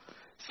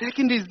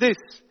 Second is this.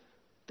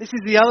 This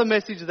is the other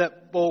message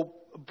that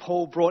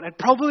Paul brought, and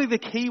probably the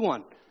key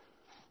one.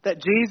 That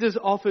Jesus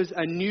offers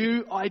a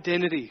new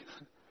identity.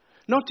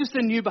 Not just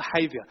a new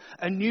behaviour,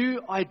 a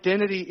new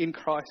identity in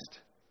Christ.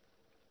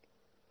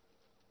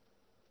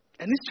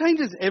 And this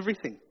changes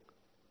everything.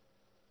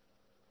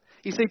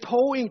 You see,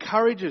 Paul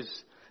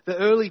encourages the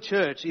early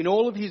church in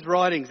all of his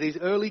writings, these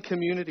early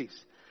communities.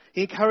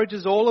 He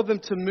encourages all of them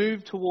to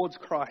move towards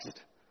Christ.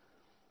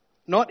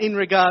 Not in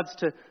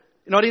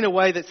a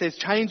way that says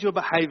change your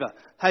behaviour,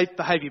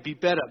 be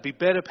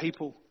better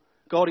people.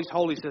 God is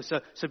holy,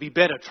 so be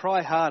better,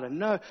 try harder.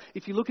 No,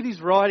 if you look at his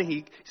writing,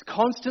 he's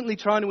constantly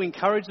trying to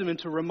encourage them and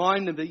to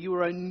remind them that you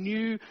are a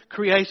new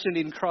creation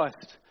in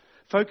Christ.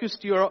 Focus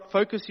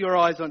your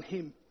eyes on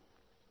him.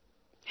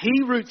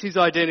 He roots his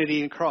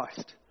identity in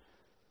Christ.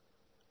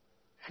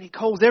 And he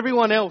calls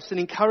everyone else and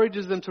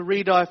encourages them to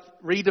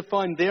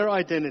redefine their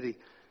identity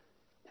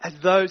as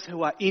those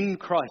who are in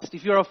Christ.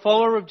 If you're a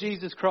follower of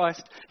Jesus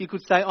Christ, you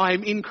could say, I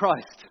am in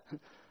Christ.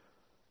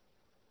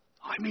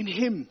 I'm in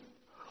him.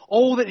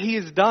 All that he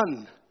has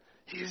done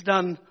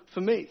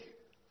for me.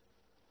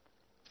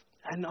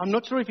 And I'm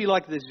not sure if you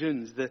like the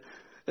Junes, the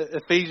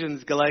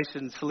Ephesians,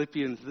 Galatians,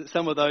 Philippians,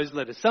 some of those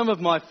letters. Some of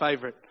my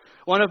favourite.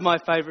 One of my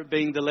favourite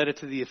being the letter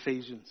to the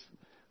Ephesians,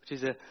 which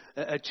is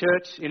a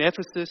church in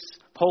Ephesus.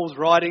 Paul's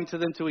writing to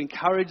them to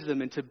encourage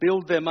them and to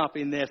build them up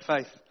in their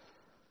faith.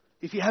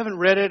 If you haven't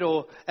read it,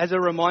 or as a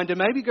reminder,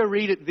 maybe go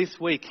read it this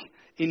week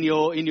in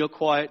your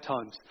quiet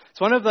times. It's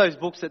one of those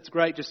books that's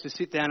great just to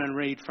sit down and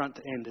read front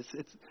to end.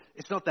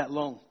 It's not that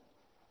long.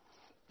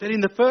 But in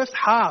the first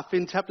half,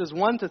 in chapters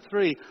 1 to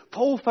 3,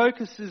 Paul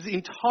focuses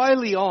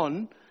entirely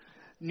on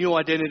new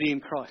identity in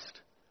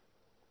Christ.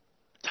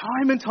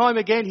 Time and time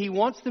again, he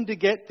wants them to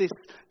get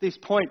this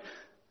point.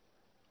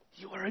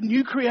 You are a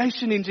new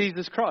creation in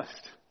Jesus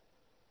Christ.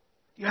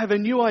 You have a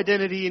new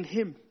identity in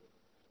him.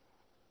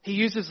 He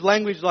uses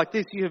language like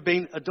this. You have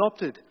been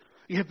adopted.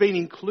 You have been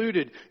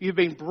included. You have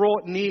been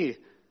brought near.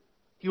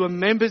 You are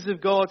members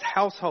of God's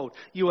household.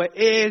 You are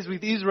heirs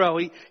with Israel.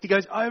 He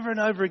goes over and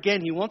over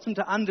again. He wants them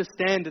to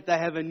understand that they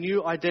have a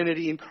new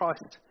identity in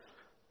Christ.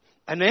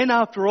 And then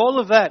after all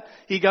of that,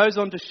 he goes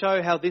on to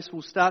show how this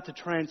will start to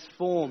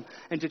transform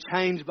and to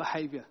change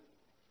behaviour.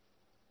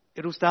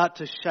 It'll start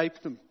to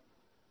shape them.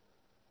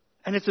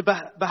 And it's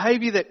a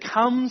behaviour that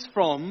comes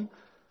from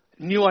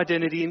new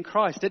identity in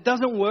Christ. It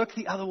doesn't work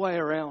the other way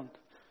around.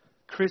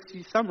 Chris,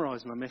 you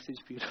summarised my message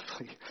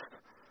beautifully.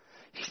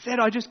 He said,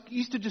 I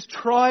used to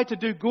try to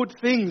do good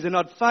things and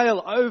I'd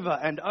fail over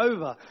and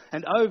over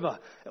and over.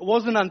 It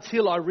wasn't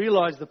until I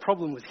realised the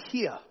problem was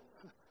here.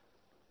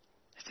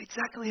 It's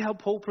exactly how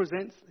Paul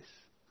presents this.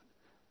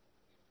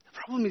 The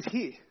problem is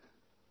here.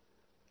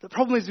 The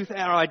problem is with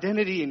our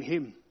identity in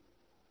him.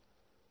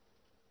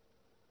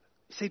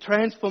 See,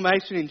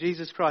 transformation in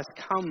Jesus Christ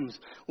comes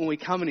when we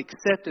come and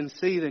accept and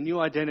see the new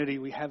identity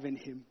we have in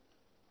him.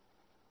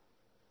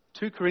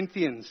 2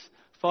 Corinthians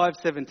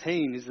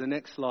 5:17 is the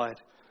next slide.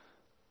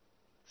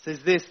 It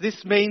says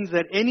this means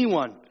that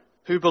anyone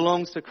who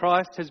belongs to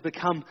Christ has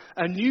become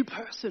a new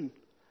person.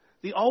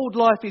 The old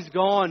life is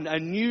gone, a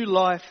new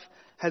life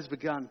has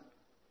begun.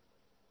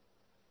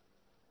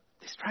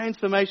 This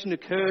transformation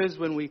occurs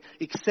when we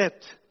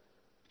accept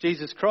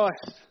Jesus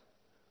Christ.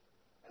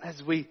 And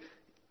as we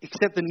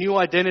accept the new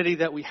identity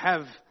that we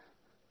have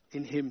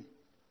in him.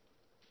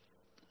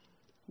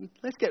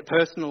 Let's get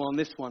personal on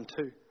this one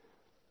too.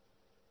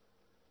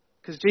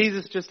 Because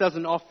Jesus just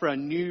doesn't offer a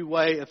new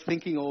way of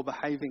thinking or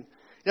behaving.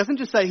 He doesn't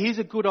just say, here's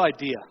a good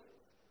idea.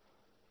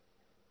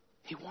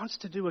 He wants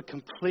to do a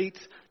complete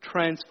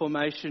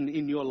transformation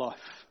in your life.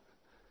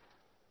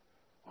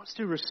 He wants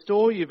to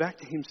restore you back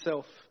to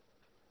himself.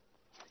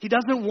 He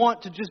doesn't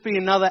want to just be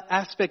another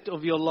aspect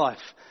of your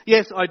life.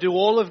 Yes, I do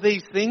all of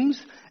these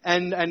things,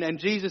 and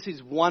Jesus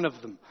is one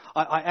of them.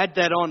 I add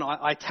that on.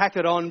 I tack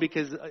it on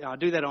because I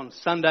do that on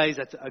Sundays.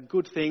 That's a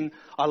good thing.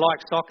 I like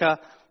soccer,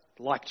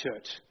 like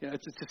church.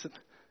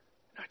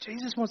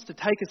 Jesus wants to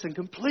take us and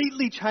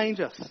completely change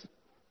us.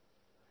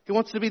 He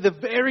wants to be the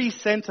very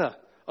centre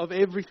of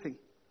everything.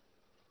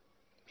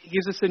 He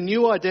gives us a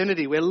new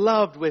identity. We're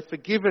loved, we're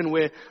forgiven,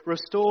 we're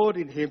restored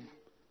in him.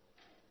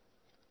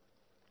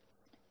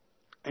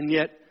 And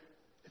yet,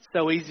 it's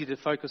so easy to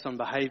focus on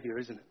behaviour,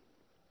 isn't it?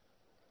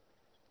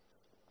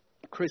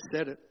 Chris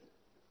said it.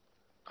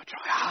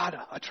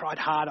 I tried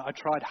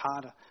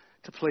harder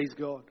to please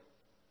God.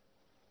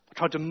 I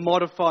tried to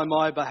modify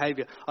my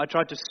behaviour. I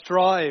tried to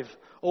strive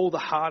all the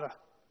harder.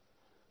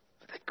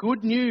 But the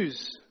good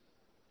news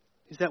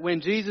is that when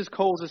Jesus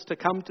calls us to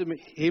come to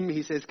him,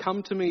 he says,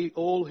 come to me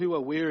all who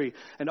are weary,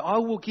 and I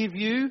will give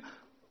you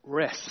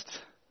rest.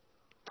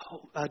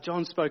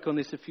 John spoke on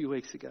this a few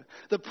weeks ago.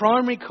 The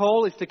primary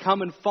call is to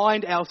come and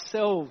find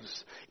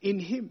ourselves in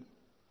Him,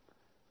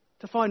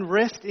 to find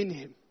rest in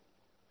Him.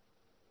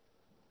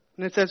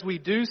 And it's as we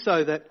do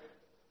so that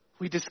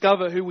we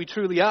discover who we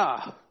truly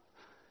are.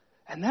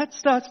 And that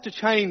starts to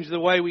change the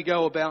way we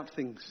go about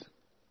things.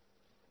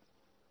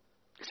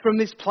 It's from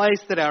this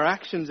place that our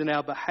actions and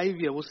our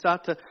behaviour will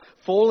start to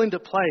fall into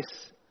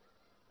place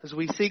as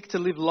we seek to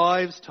live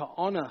lives to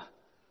honour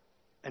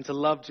and to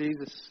love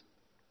Jesus.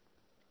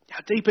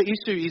 Our deeper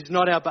issue is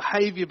not our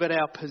behaviour but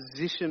our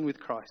position with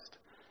Christ.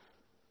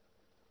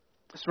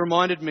 This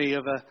reminded me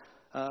of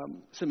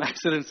some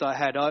accidents I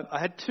had. I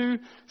had 2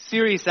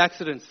 serious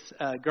accidents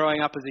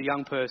growing up as a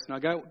young person. I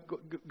don't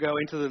go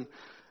into them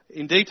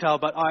in detail,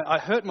 but I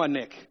hurt my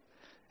neck.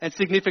 And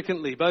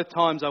significantly, both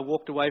times I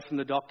walked away from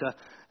the doctor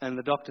and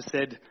the doctor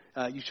said,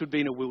 you should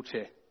be in a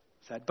wheelchair.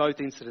 So I had both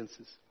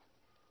incidences.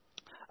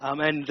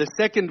 And the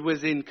second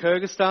was in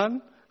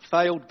Kyrgyzstan,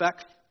 failed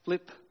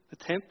backflip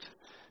attempt,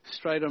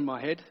 straight on my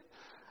head.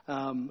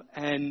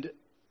 And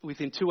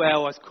within 2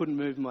 hours, couldn't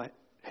move my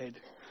head.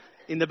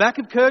 In the back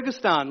of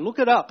Kyrgyzstan, look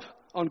it up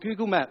on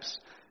Google Maps.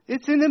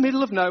 It's in the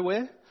middle of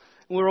nowhere.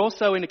 We're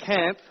also in a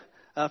camp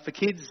for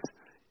kids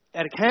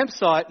at a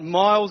campsite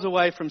miles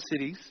away from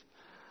cities.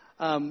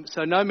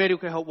 So no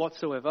medical help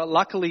whatsoever.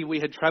 Luckily, we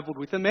had travelled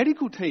with a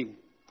medical team.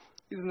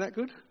 Isn't that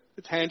good?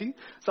 It's handy.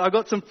 So I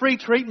got some free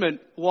treatment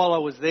while I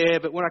was there,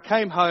 but when I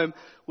came home,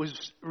 was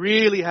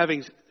really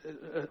having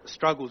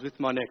struggles with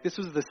my neck. This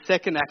was the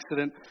second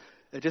accident.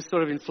 It just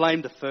sort of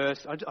inflamed the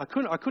first. I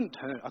couldn't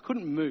turn. I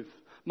couldn't move.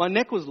 My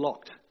neck was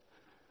locked.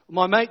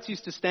 My mates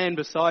used to stand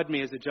beside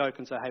me as a joke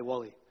and say, "Hey,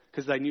 Wally,"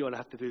 because they knew I'd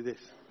have to do this.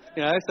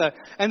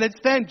 And they'd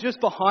stand just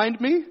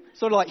behind me,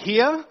 sort of like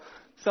here.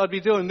 So I'd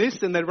be doing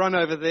this and they'd run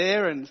over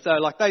there. And so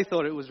they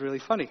thought it was really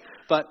funny.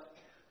 But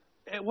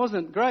it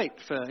wasn't great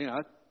for,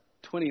 a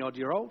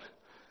 20-odd-year-old.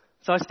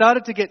 So I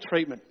started to get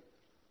treatment.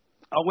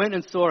 I went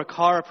and saw a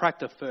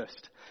chiropractor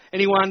first.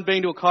 Anyone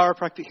been to a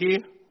chiropractor here?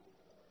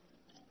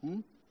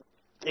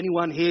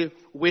 Anyone here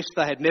wish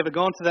they had never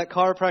gone to that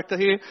chiropractor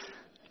here?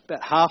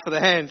 About half of the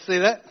hands. See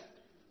that?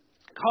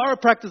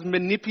 Chiropractors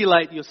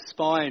manipulate your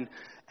spine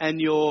and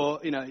your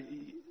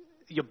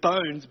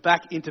bones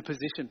back into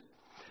position.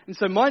 And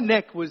so my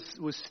neck was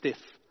stiff.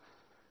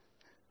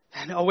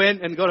 And I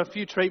went and got a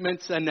few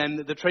treatments, and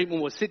then the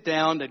treatment was sit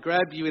down, they'd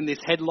grab you in this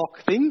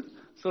headlock thing,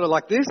 sort of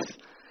like this,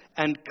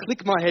 and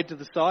click my head to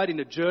the side in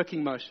a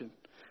jerking motion.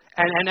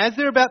 And as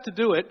they're about to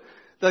do it,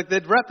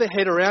 they'd wrap their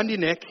head around your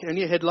neck and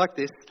your head like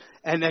this,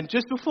 and then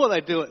just before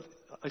they do it,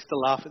 I used to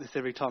laugh at this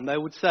every time, they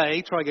would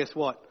say, try guess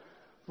what?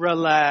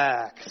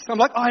 Relax. I'm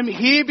like, I'm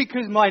here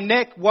because my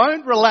neck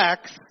won't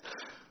relax.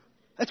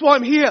 That's why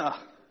I'm here.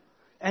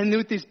 And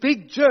with this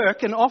big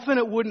jerk, and often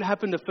it wouldn't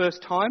happen the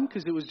first time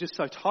because it was just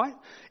so tight,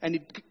 and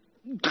it'd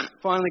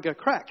finally go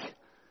crack.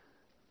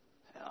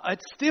 I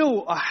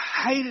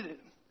hated it.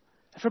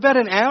 For about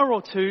an hour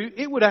or two,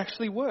 it would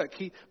actually work.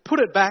 He put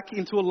it back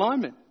into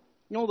alignment.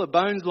 And all the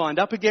bones lined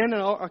up again,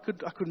 and I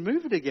could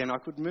move it again. I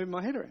could move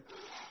my head around.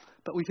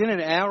 But within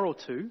an hour or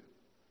two,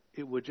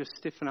 it would just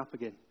stiffen up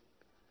again.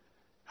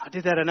 I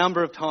did that a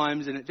number of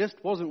times, and it just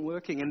wasn't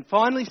working. And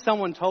finally,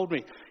 someone told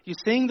me, "You're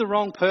seeing the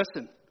wrong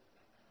person.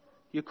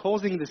 You're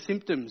causing the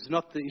symptoms,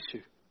 not the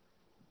issue."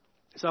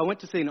 So I went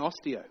to see an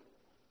osteo.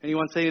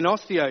 Anyone seen an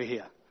osteo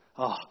here?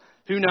 Oh,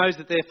 who knows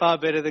that they're far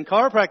better than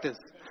chiropractors?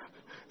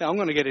 Now, I'm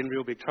going to get in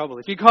real big trouble.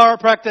 If you're a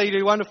chiropractor, you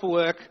do wonderful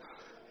work.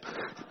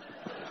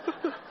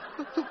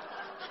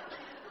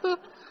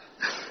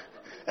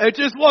 It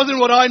just wasn't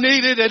what I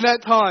needed at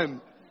that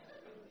time.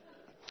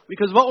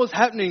 Because what was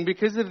happening,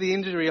 because of the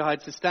injury I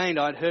had sustained,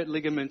 I had hurt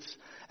ligaments,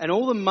 and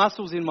all the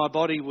muscles in my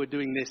body were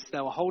doing this. They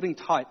were holding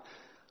tight,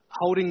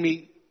 holding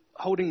me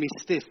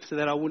stiff so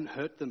that I wouldn't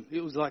hurt them.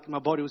 It was like my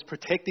body was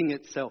protecting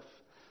itself.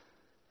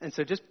 And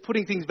so just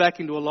putting things back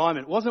into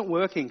alignment wasn't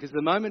working, because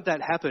the moment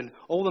that happened,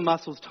 all the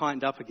muscles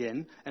tightened up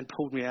again and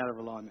pulled me out of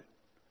alignment.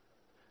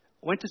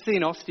 I went to see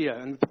an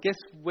osteo, and guess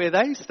where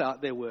they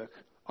start their work?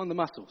 On the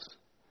muscles.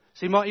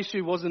 See, my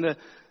issue wasn't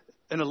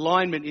an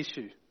alignment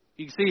issue.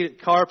 You can see a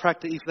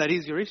chiropractor if that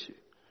is your issue.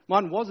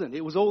 Mine wasn't.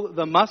 It was all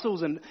the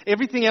muscles and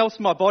everything else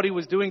my body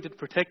was doing to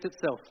protect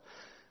itself.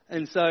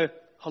 And so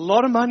a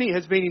lot of money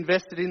has been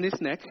invested in this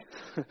neck.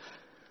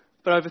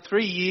 But over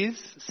 3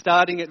 years,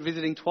 starting at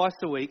visiting twice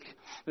a week,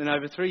 and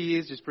over 3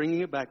 years just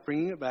bringing it back,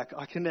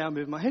 I can now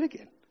move my head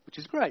again, which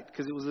is great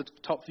because it was the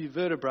top few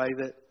vertebrae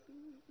that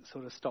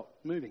sort of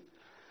stopped moving.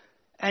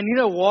 And you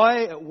know why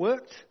it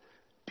worked?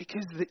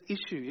 Because of the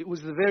issue. It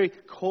was the very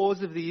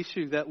cause of the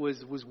issue that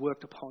was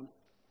worked upon.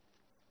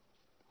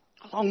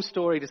 A long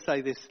story to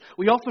say this.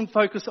 We often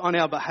focus on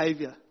our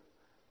behaviour.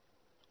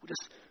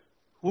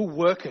 We'll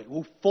work it.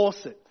 We'll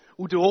force it.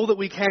 We'll do all that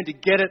we can to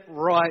get it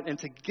right and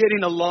to get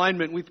in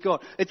alignment with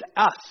God. It's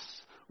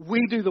us. We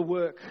do the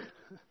work.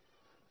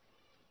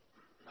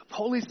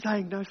 Paul is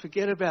saying, don't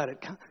forget about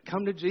it.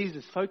 Come to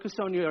Jesus. Focus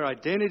on your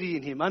identity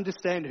in Him.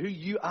 Understand who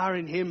you are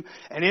in Him,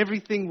 and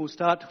everything will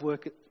start to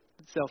work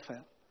itself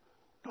out.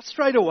 Not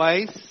straight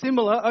away,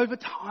 similar. Over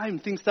time,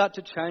 things start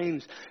to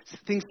change.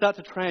 Things start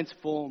to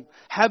transform.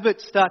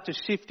 Habits start to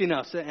shift in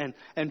us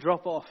and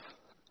drop off.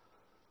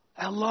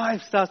 Our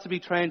life starts to be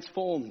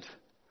transformed.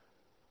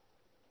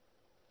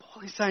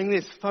 Paul is saying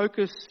this,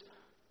 focus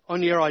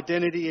on your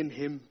identity in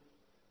him,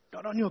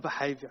 not on your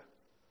behaviour.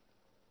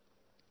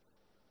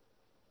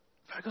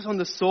 Focus on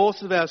the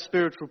source of our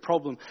spiritual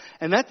problem.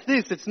 And that's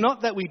this, it's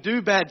not that we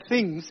do bad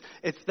things,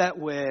 it's that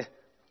we're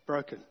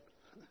broken.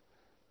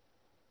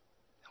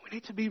 We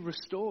need to be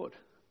restored.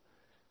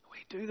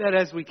 We do that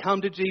as we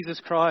come to Jesus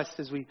Christ,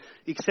 as we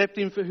accept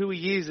him for who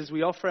he is, as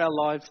we offer our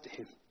lives to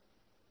him.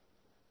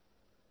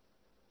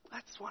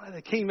 That's one of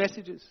the key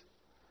messages.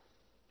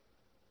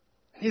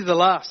 Here's the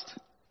last,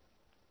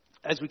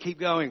 as we keep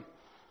going.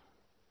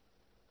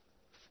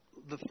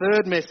 The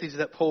third message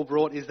that Paul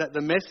brought is that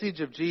the message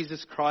of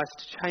Jesus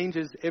Christ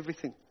changes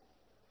everything.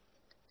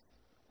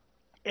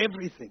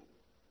 Everything.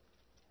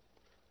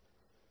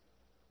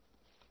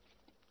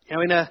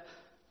 Now, in a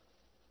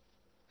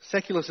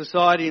secular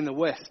society in the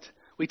West,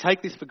 we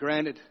take this for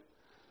granted.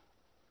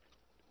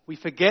 We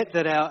forget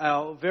that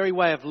our very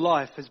way of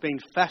life has been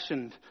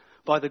fashioned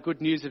by the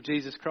good news of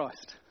Jesus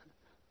Christ.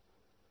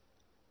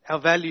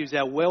 Our values,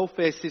 our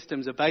welfare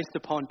systems are based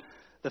upon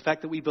the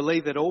fact that we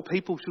believe that all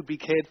people should be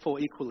cared for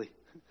equally.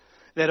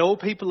 That all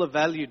people are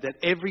valued, that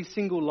every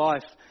single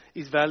life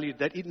is valued,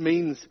 that it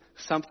means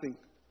something.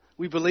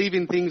 We believe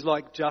in things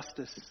like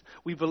justice.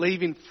 We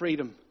believe in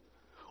freedom.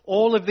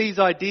 All of these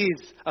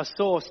ideas are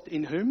sourced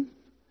in whom?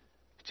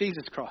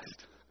 Jesus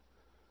Christ.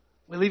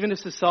 We live in a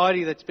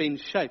society that's been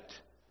shaped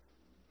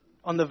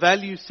on the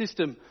value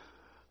system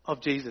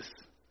of Jesus.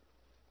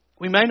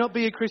 We may not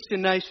be a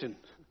Christian nation,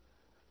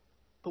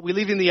 but we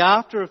live in the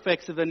after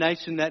effects of a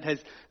nation that has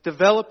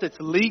developed its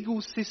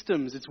legal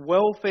systems, its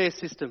welfare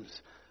systems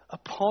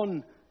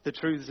upon the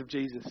truths of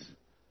Jesus.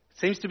 It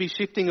seems to be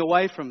shifting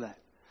away from that.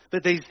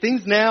 But these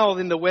things now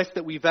in the West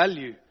that we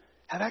value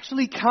have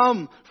actually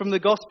come from the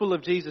gospel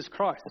of Jesus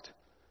Christ.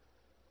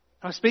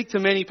 I speak to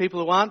many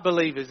people who aren't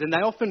believers, and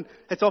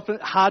it's often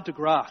hard to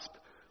grasp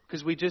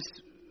because we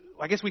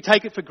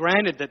take it for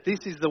granted that this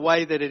is the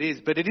way that it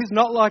is. But it is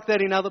not like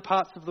that in other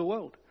parts of the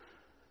world.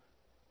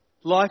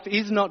 Life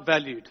is not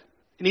valued.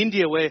 In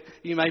India, where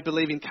you may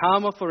believe in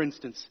karma, for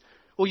instance,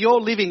 or you're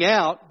living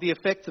out the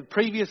effects of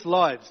previous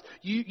lives,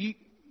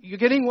 you're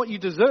getting what you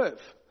deserve.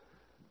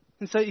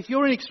 And so if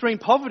you're in extreme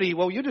poverty,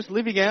 well, you're just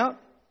living out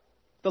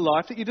the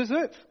life that you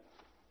deserve.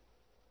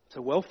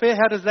 So welfare,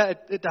 how does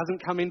that? It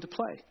doesn't come into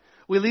play.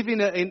 We live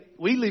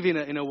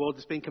in a world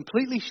that's been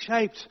completely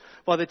shaped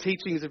by the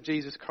teachings of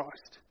Jesus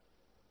Christ.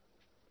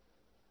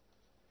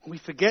 We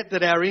forget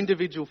that our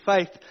individual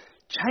faith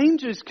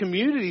changes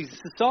communities,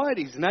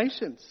 societies,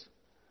 nations.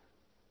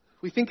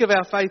 We think of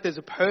our faith as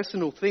a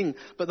personal thing,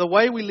 but the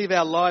way we live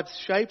our lives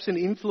shapes and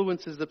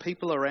influences the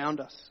people around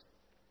us.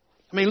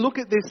 I mean, look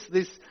at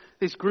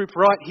this group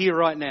right here,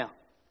 right now.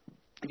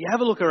 If you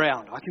have a look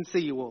around, I can see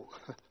you all.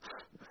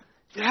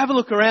 If you have a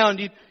look around,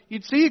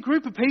 you'd see a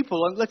group of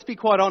people, and let's be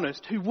quite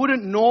honest, who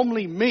wouldn't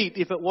normally meet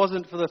if it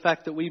wasn't for the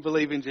fact that we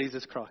believe in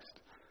Jesus Christ.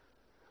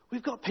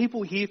 We've got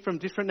people here from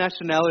different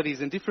nationalities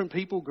and different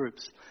people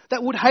groups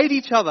that would hate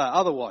each other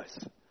otherwise.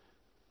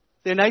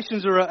 Their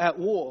nations are at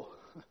war.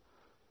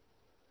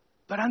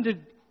 But under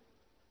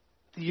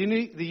the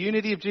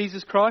unity of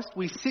Jesus Christ,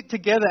 we sit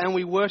together and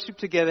we worship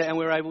together and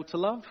we're able to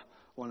love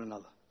one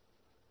another.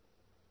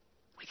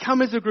 We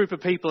come as a group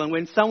of people, and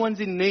when someone's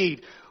in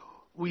need,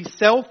 we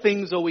sell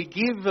things or we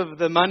give of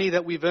the money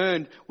that we've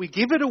earned. We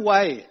give it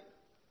away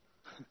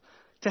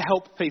to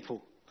help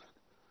people.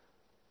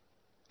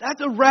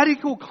 That's a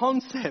radical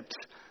concept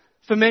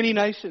for many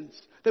nations,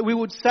 that we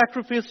would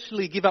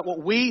sacrificially give up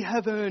what we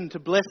have earned to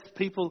bless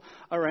people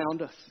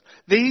around us.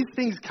 These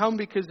things come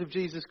because of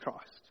Jesus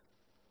Christ.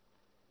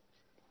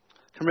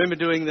 I remember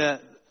doing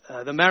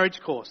the marriage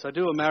course. I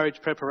do a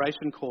marriage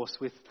preparation course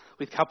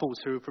with couples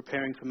who are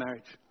preparing for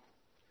marriage.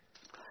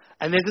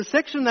 And there's a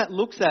section that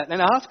looks at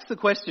and asks the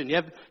question. You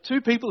have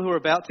two people who are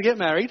about to get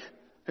married,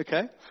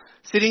 okay,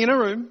 sitting in a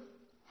room.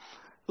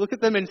 Look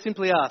at them and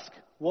simply ask,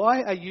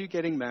 why are you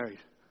getting married?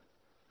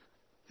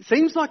 It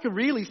seems like a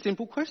really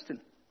simple question.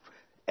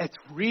 It's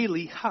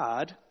really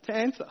hard to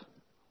answer.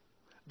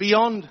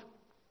 Beyond,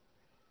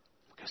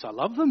 because I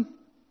love them.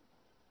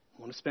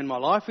 I want to spend my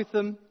life with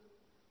them.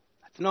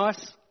 That's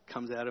nice.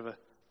 Comes out of a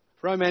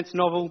romance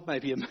novel,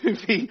 maybe a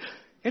movie.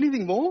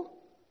 Anything more?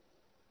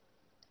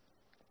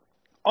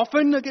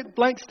 Often I get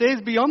blank stares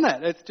beyond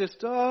that. It's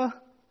just, I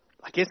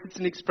guess it's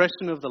an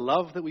expression of the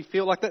love that we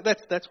feel like that.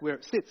 That's where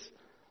it sits.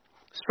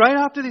 Straight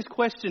after this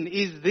question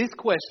is this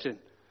question.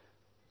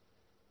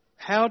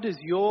 How does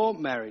your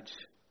marriage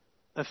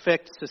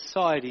affect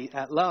society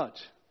at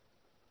large?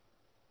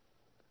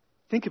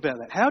 Think about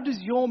that. How does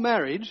your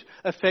marriage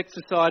affect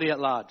society at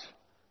large?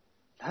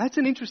 That's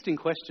an interesting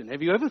question.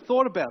 Have you ever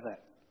thought about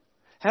that?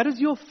 How does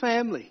your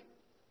family,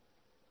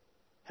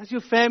 how's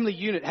your family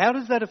unit, how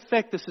does that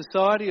affect the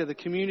society or the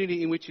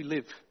community in which you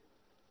live?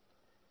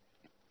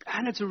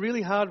 And it's a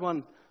really hard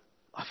one,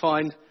 I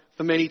find,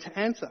 for many to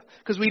answer.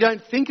 Because we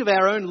don't think of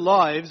our own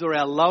lives or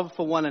our love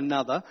for one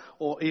another,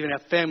 or even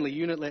our family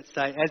unit, let's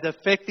say, as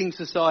affecting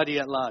society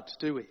at large,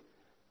 do we?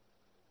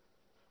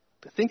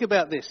 But think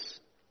about this.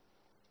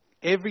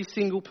 Every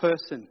single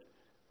person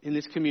in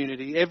this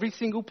community, every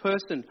single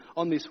person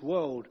on this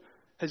world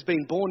has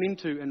been born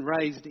into and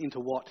raised into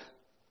what?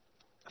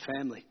 A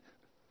family.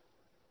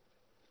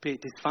 Be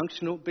it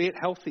dysfunctional, be it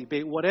healthy, be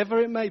it whatever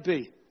it may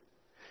be.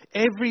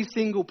 Every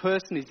single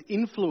person is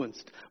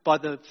influenced by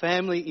the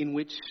family in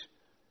which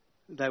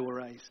they were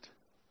raised.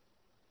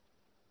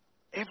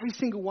 Every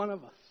single one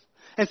of us.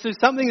 And so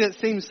something that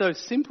seems so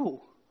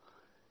simple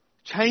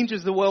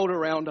changes the world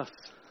around us.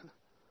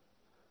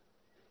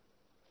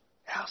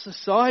 Our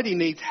society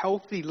needs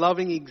healthy,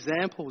 loving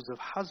examples of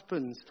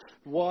husbands,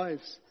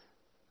 wives,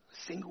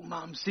 single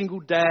mums, single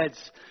dads,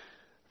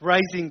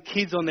 raising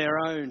kids on their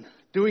own,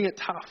 doing it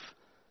tough.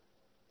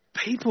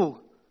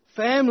 People,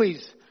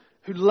 families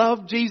who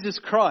love Jesus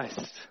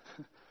Christ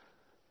and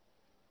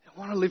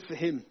want to live for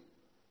Him.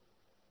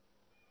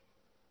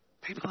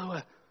 People who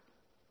are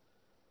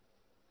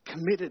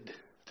committed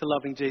to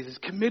loving Jesus,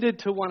 committed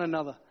to one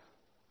another.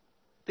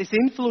 This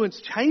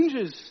influence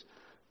changes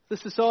the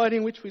society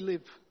in which we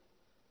live.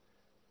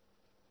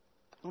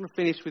 I want to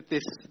finish with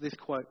this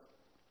quote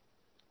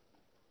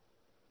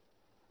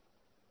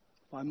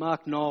by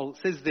Mark Noll. It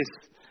says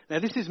this. Now,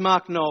 this is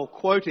Mark Noll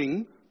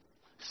quoting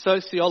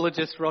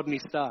sociologist Rodney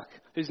Stark,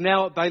 who's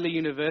now at Baylor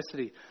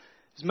University.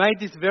 He's made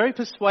this very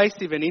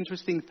persuasive and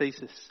interesting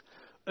thesis.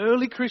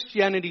 Early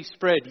Christianity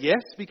spread,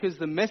 yes, because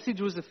the message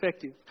was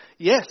effective.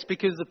 Yes,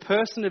 because the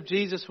person of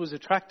Jesus was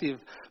attractive.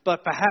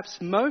 But perhaps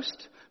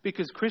most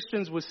because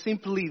Christians were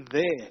simply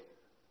there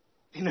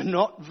in a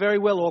not very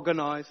well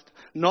organised,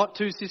 not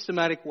too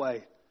systematic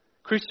way.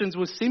 Christians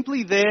were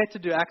simply there to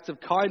do acts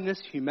of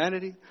kindness,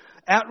 humanity,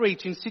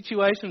 outreach in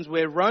situations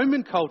where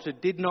Roman culture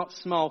did not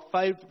smile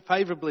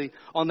favourably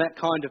on that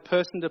kind of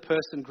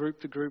person-to-person,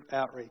 group-to-group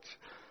outreach.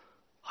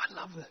 I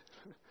love that.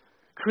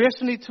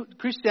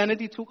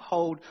 Christianity took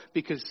hold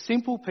because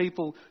simple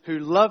people who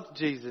loved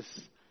Jesus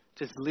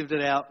just lived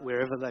it out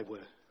wherever they were.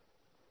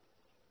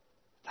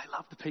 They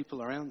loved the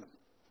people around them.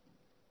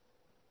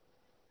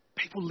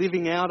 People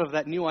living out of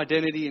that new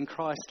identity in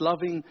Christ,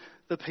 loving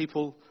the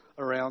people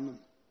around them.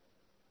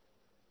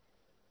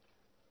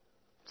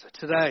 So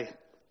today,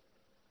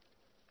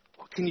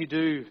 what can you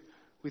do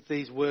with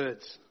these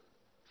words?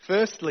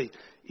 Firstly,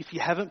 if you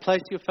haven't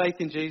placed your faith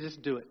in Jesus,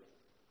 do it.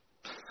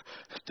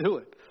 Do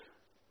it.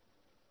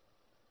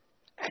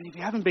 And if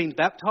you haven't been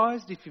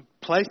baptised, if you've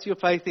placed your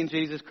faith in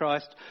Jesus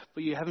Christ,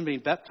 but you haven't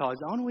been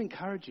baptised, I want to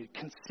encourage you,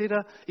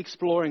 consider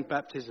exploring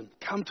baptism.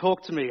 Come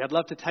talk to me. I'd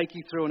love to take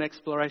you through an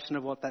exploration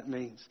of what that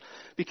means.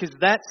 Because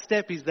that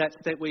step is that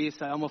step where you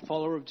say, I'm a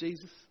follower of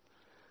Jesus.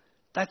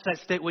 That's that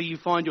step where you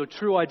find your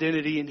true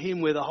identity in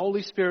Him, where the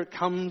Holy Spirit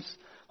comes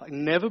like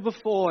never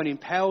before and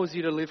empowers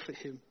you to live for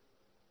Him.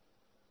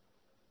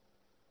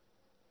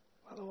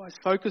 Otherwise,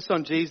 focus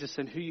on Jesus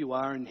and who you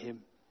are in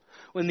Him.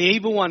 When the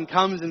evil one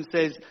comes and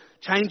says,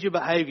 change your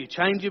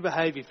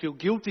behaviour, feel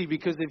guilty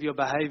because of your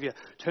behaviour,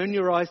 turn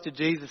your eyes to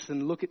Jesus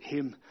and look at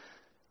Him.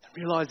 And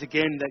realise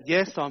again that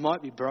yes, I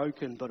might be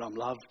broken, but I'm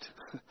loved.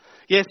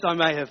 Yes, I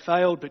may have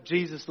failed, but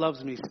Jesus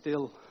loves me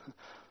still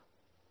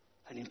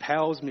and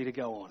empowers me to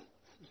go on.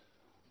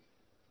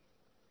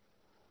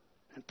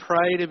 And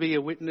pray to be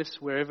a witness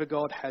wherever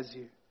God has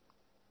you.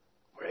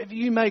 Wherever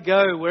you may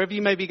go, wherever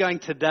you may be going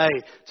today,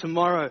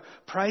 tomorrow,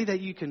 pray that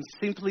you can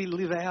simply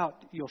live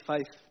out your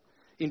faith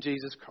in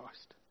Jesus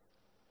Christ.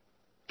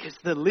 Because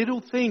the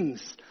little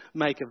things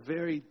make a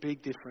very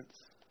big difference.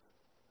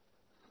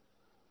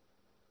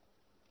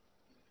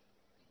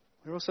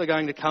 We're also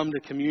going to come to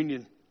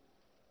communion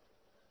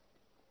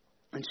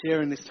and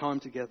share in this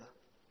time together.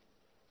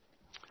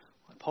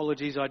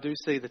 Apologies, I do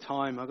see the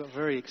time. I got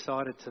very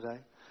excited today.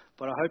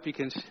 But I hope you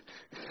can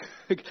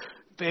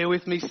bear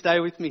with me, stay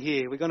with me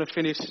here. We're going to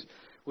finish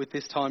with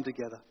this time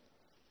together.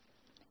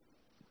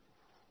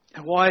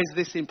 And why is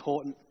this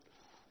important?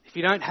 If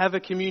you don't have a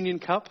communion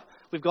cup,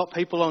 we've got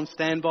people on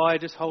standby.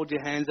 Just hold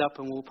your hands up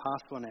and we'll pass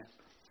one out.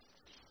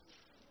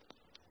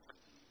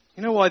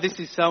 You know why this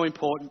is so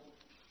important?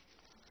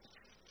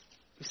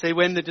 You see,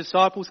 when the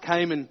disciples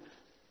came and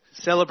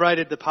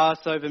celebrated the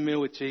Passover meal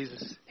with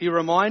Jesus, He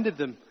reminded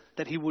them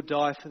that He would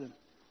die for them,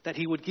 that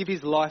He would give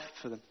His life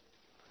for them.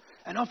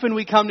 And often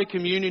we come to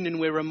communion and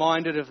we're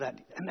reminded of that.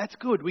 And that's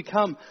good.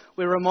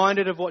 We're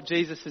reminded of what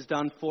Jesus has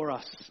done for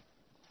us.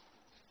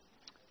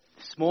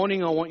 This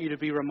morning I want you to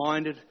be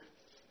reminded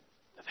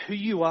of who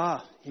you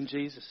are in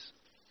Jesus.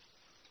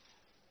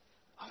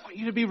 I want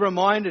you to be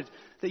reminded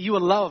that you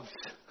are loved.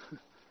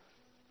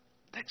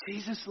 That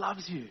Jesus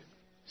loves you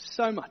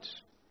so much.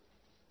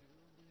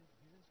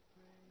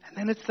 And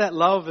then it's that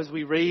love, as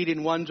we read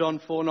in 1 John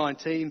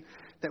 4:19,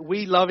 that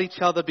we love each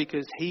other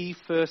because He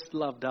first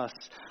loved us.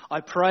 I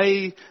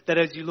pray that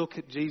as you look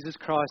at Jesus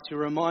Christ, you're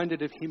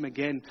reminded of Him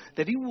again,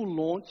 that He will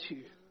launch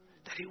you,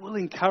 that He will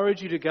encourage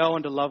you to go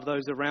on to love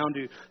those around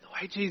you the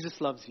way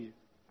Jesus loves you.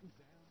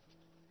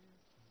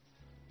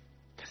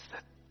 Because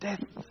the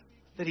death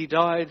that He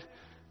died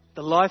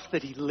the life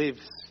that he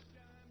lives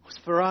was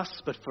for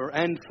us, but for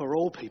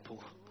all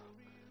people.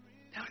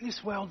 Now in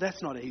this world,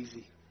 that's not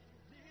easy.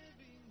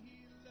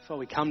 That's why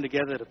we come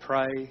together to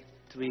pray,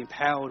 to be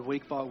empowered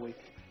week by week.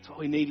 That's why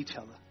we need each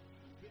other.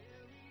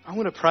 I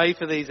want to pray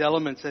for these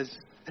elements as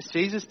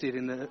Jesus did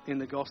in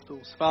the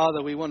Gospels.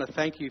 Father, we want to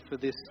thank you for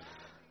this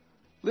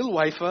little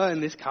wafer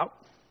and this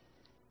cup.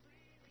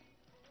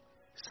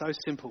 So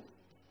simple.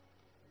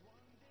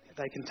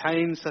 They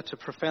contain such a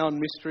profound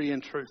mystery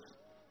and truth.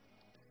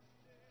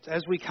 So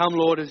as we come,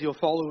 Lord, as your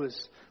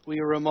followers, we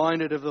are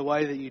reminded of the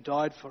way that you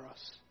died for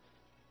us,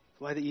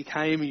 the way that you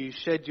came and you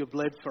shed your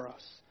blood for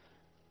us.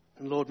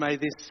 And Lord, may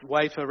this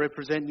wafer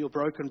represent your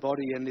broken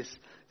body and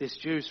this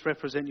juice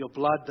represent your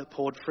blood that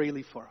poured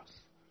freely for us.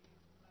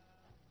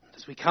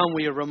 As we come,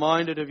 we are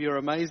reminded of your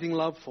amazing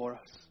love for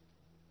us.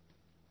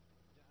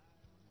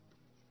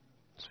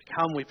 As we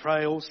come, we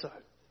pray also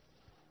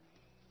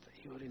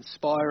that you would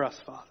inspire us,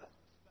 Father.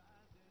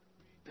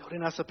 Build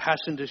in us a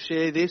passion to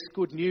share this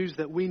good news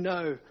that we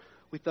know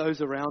with those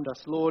around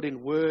us, Lord,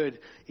 in word,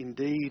 in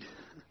deed,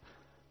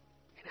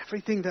 in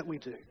everything that we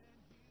do.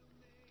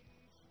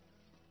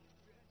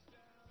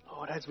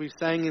 Lord, as we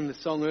sang in the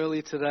song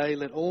earlier today,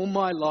 let all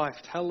my life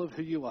tell of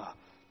who you are.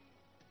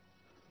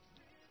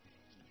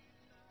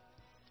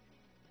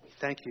 We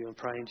thank you and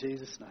pray in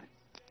Jesus' name.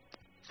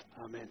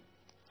 Amen.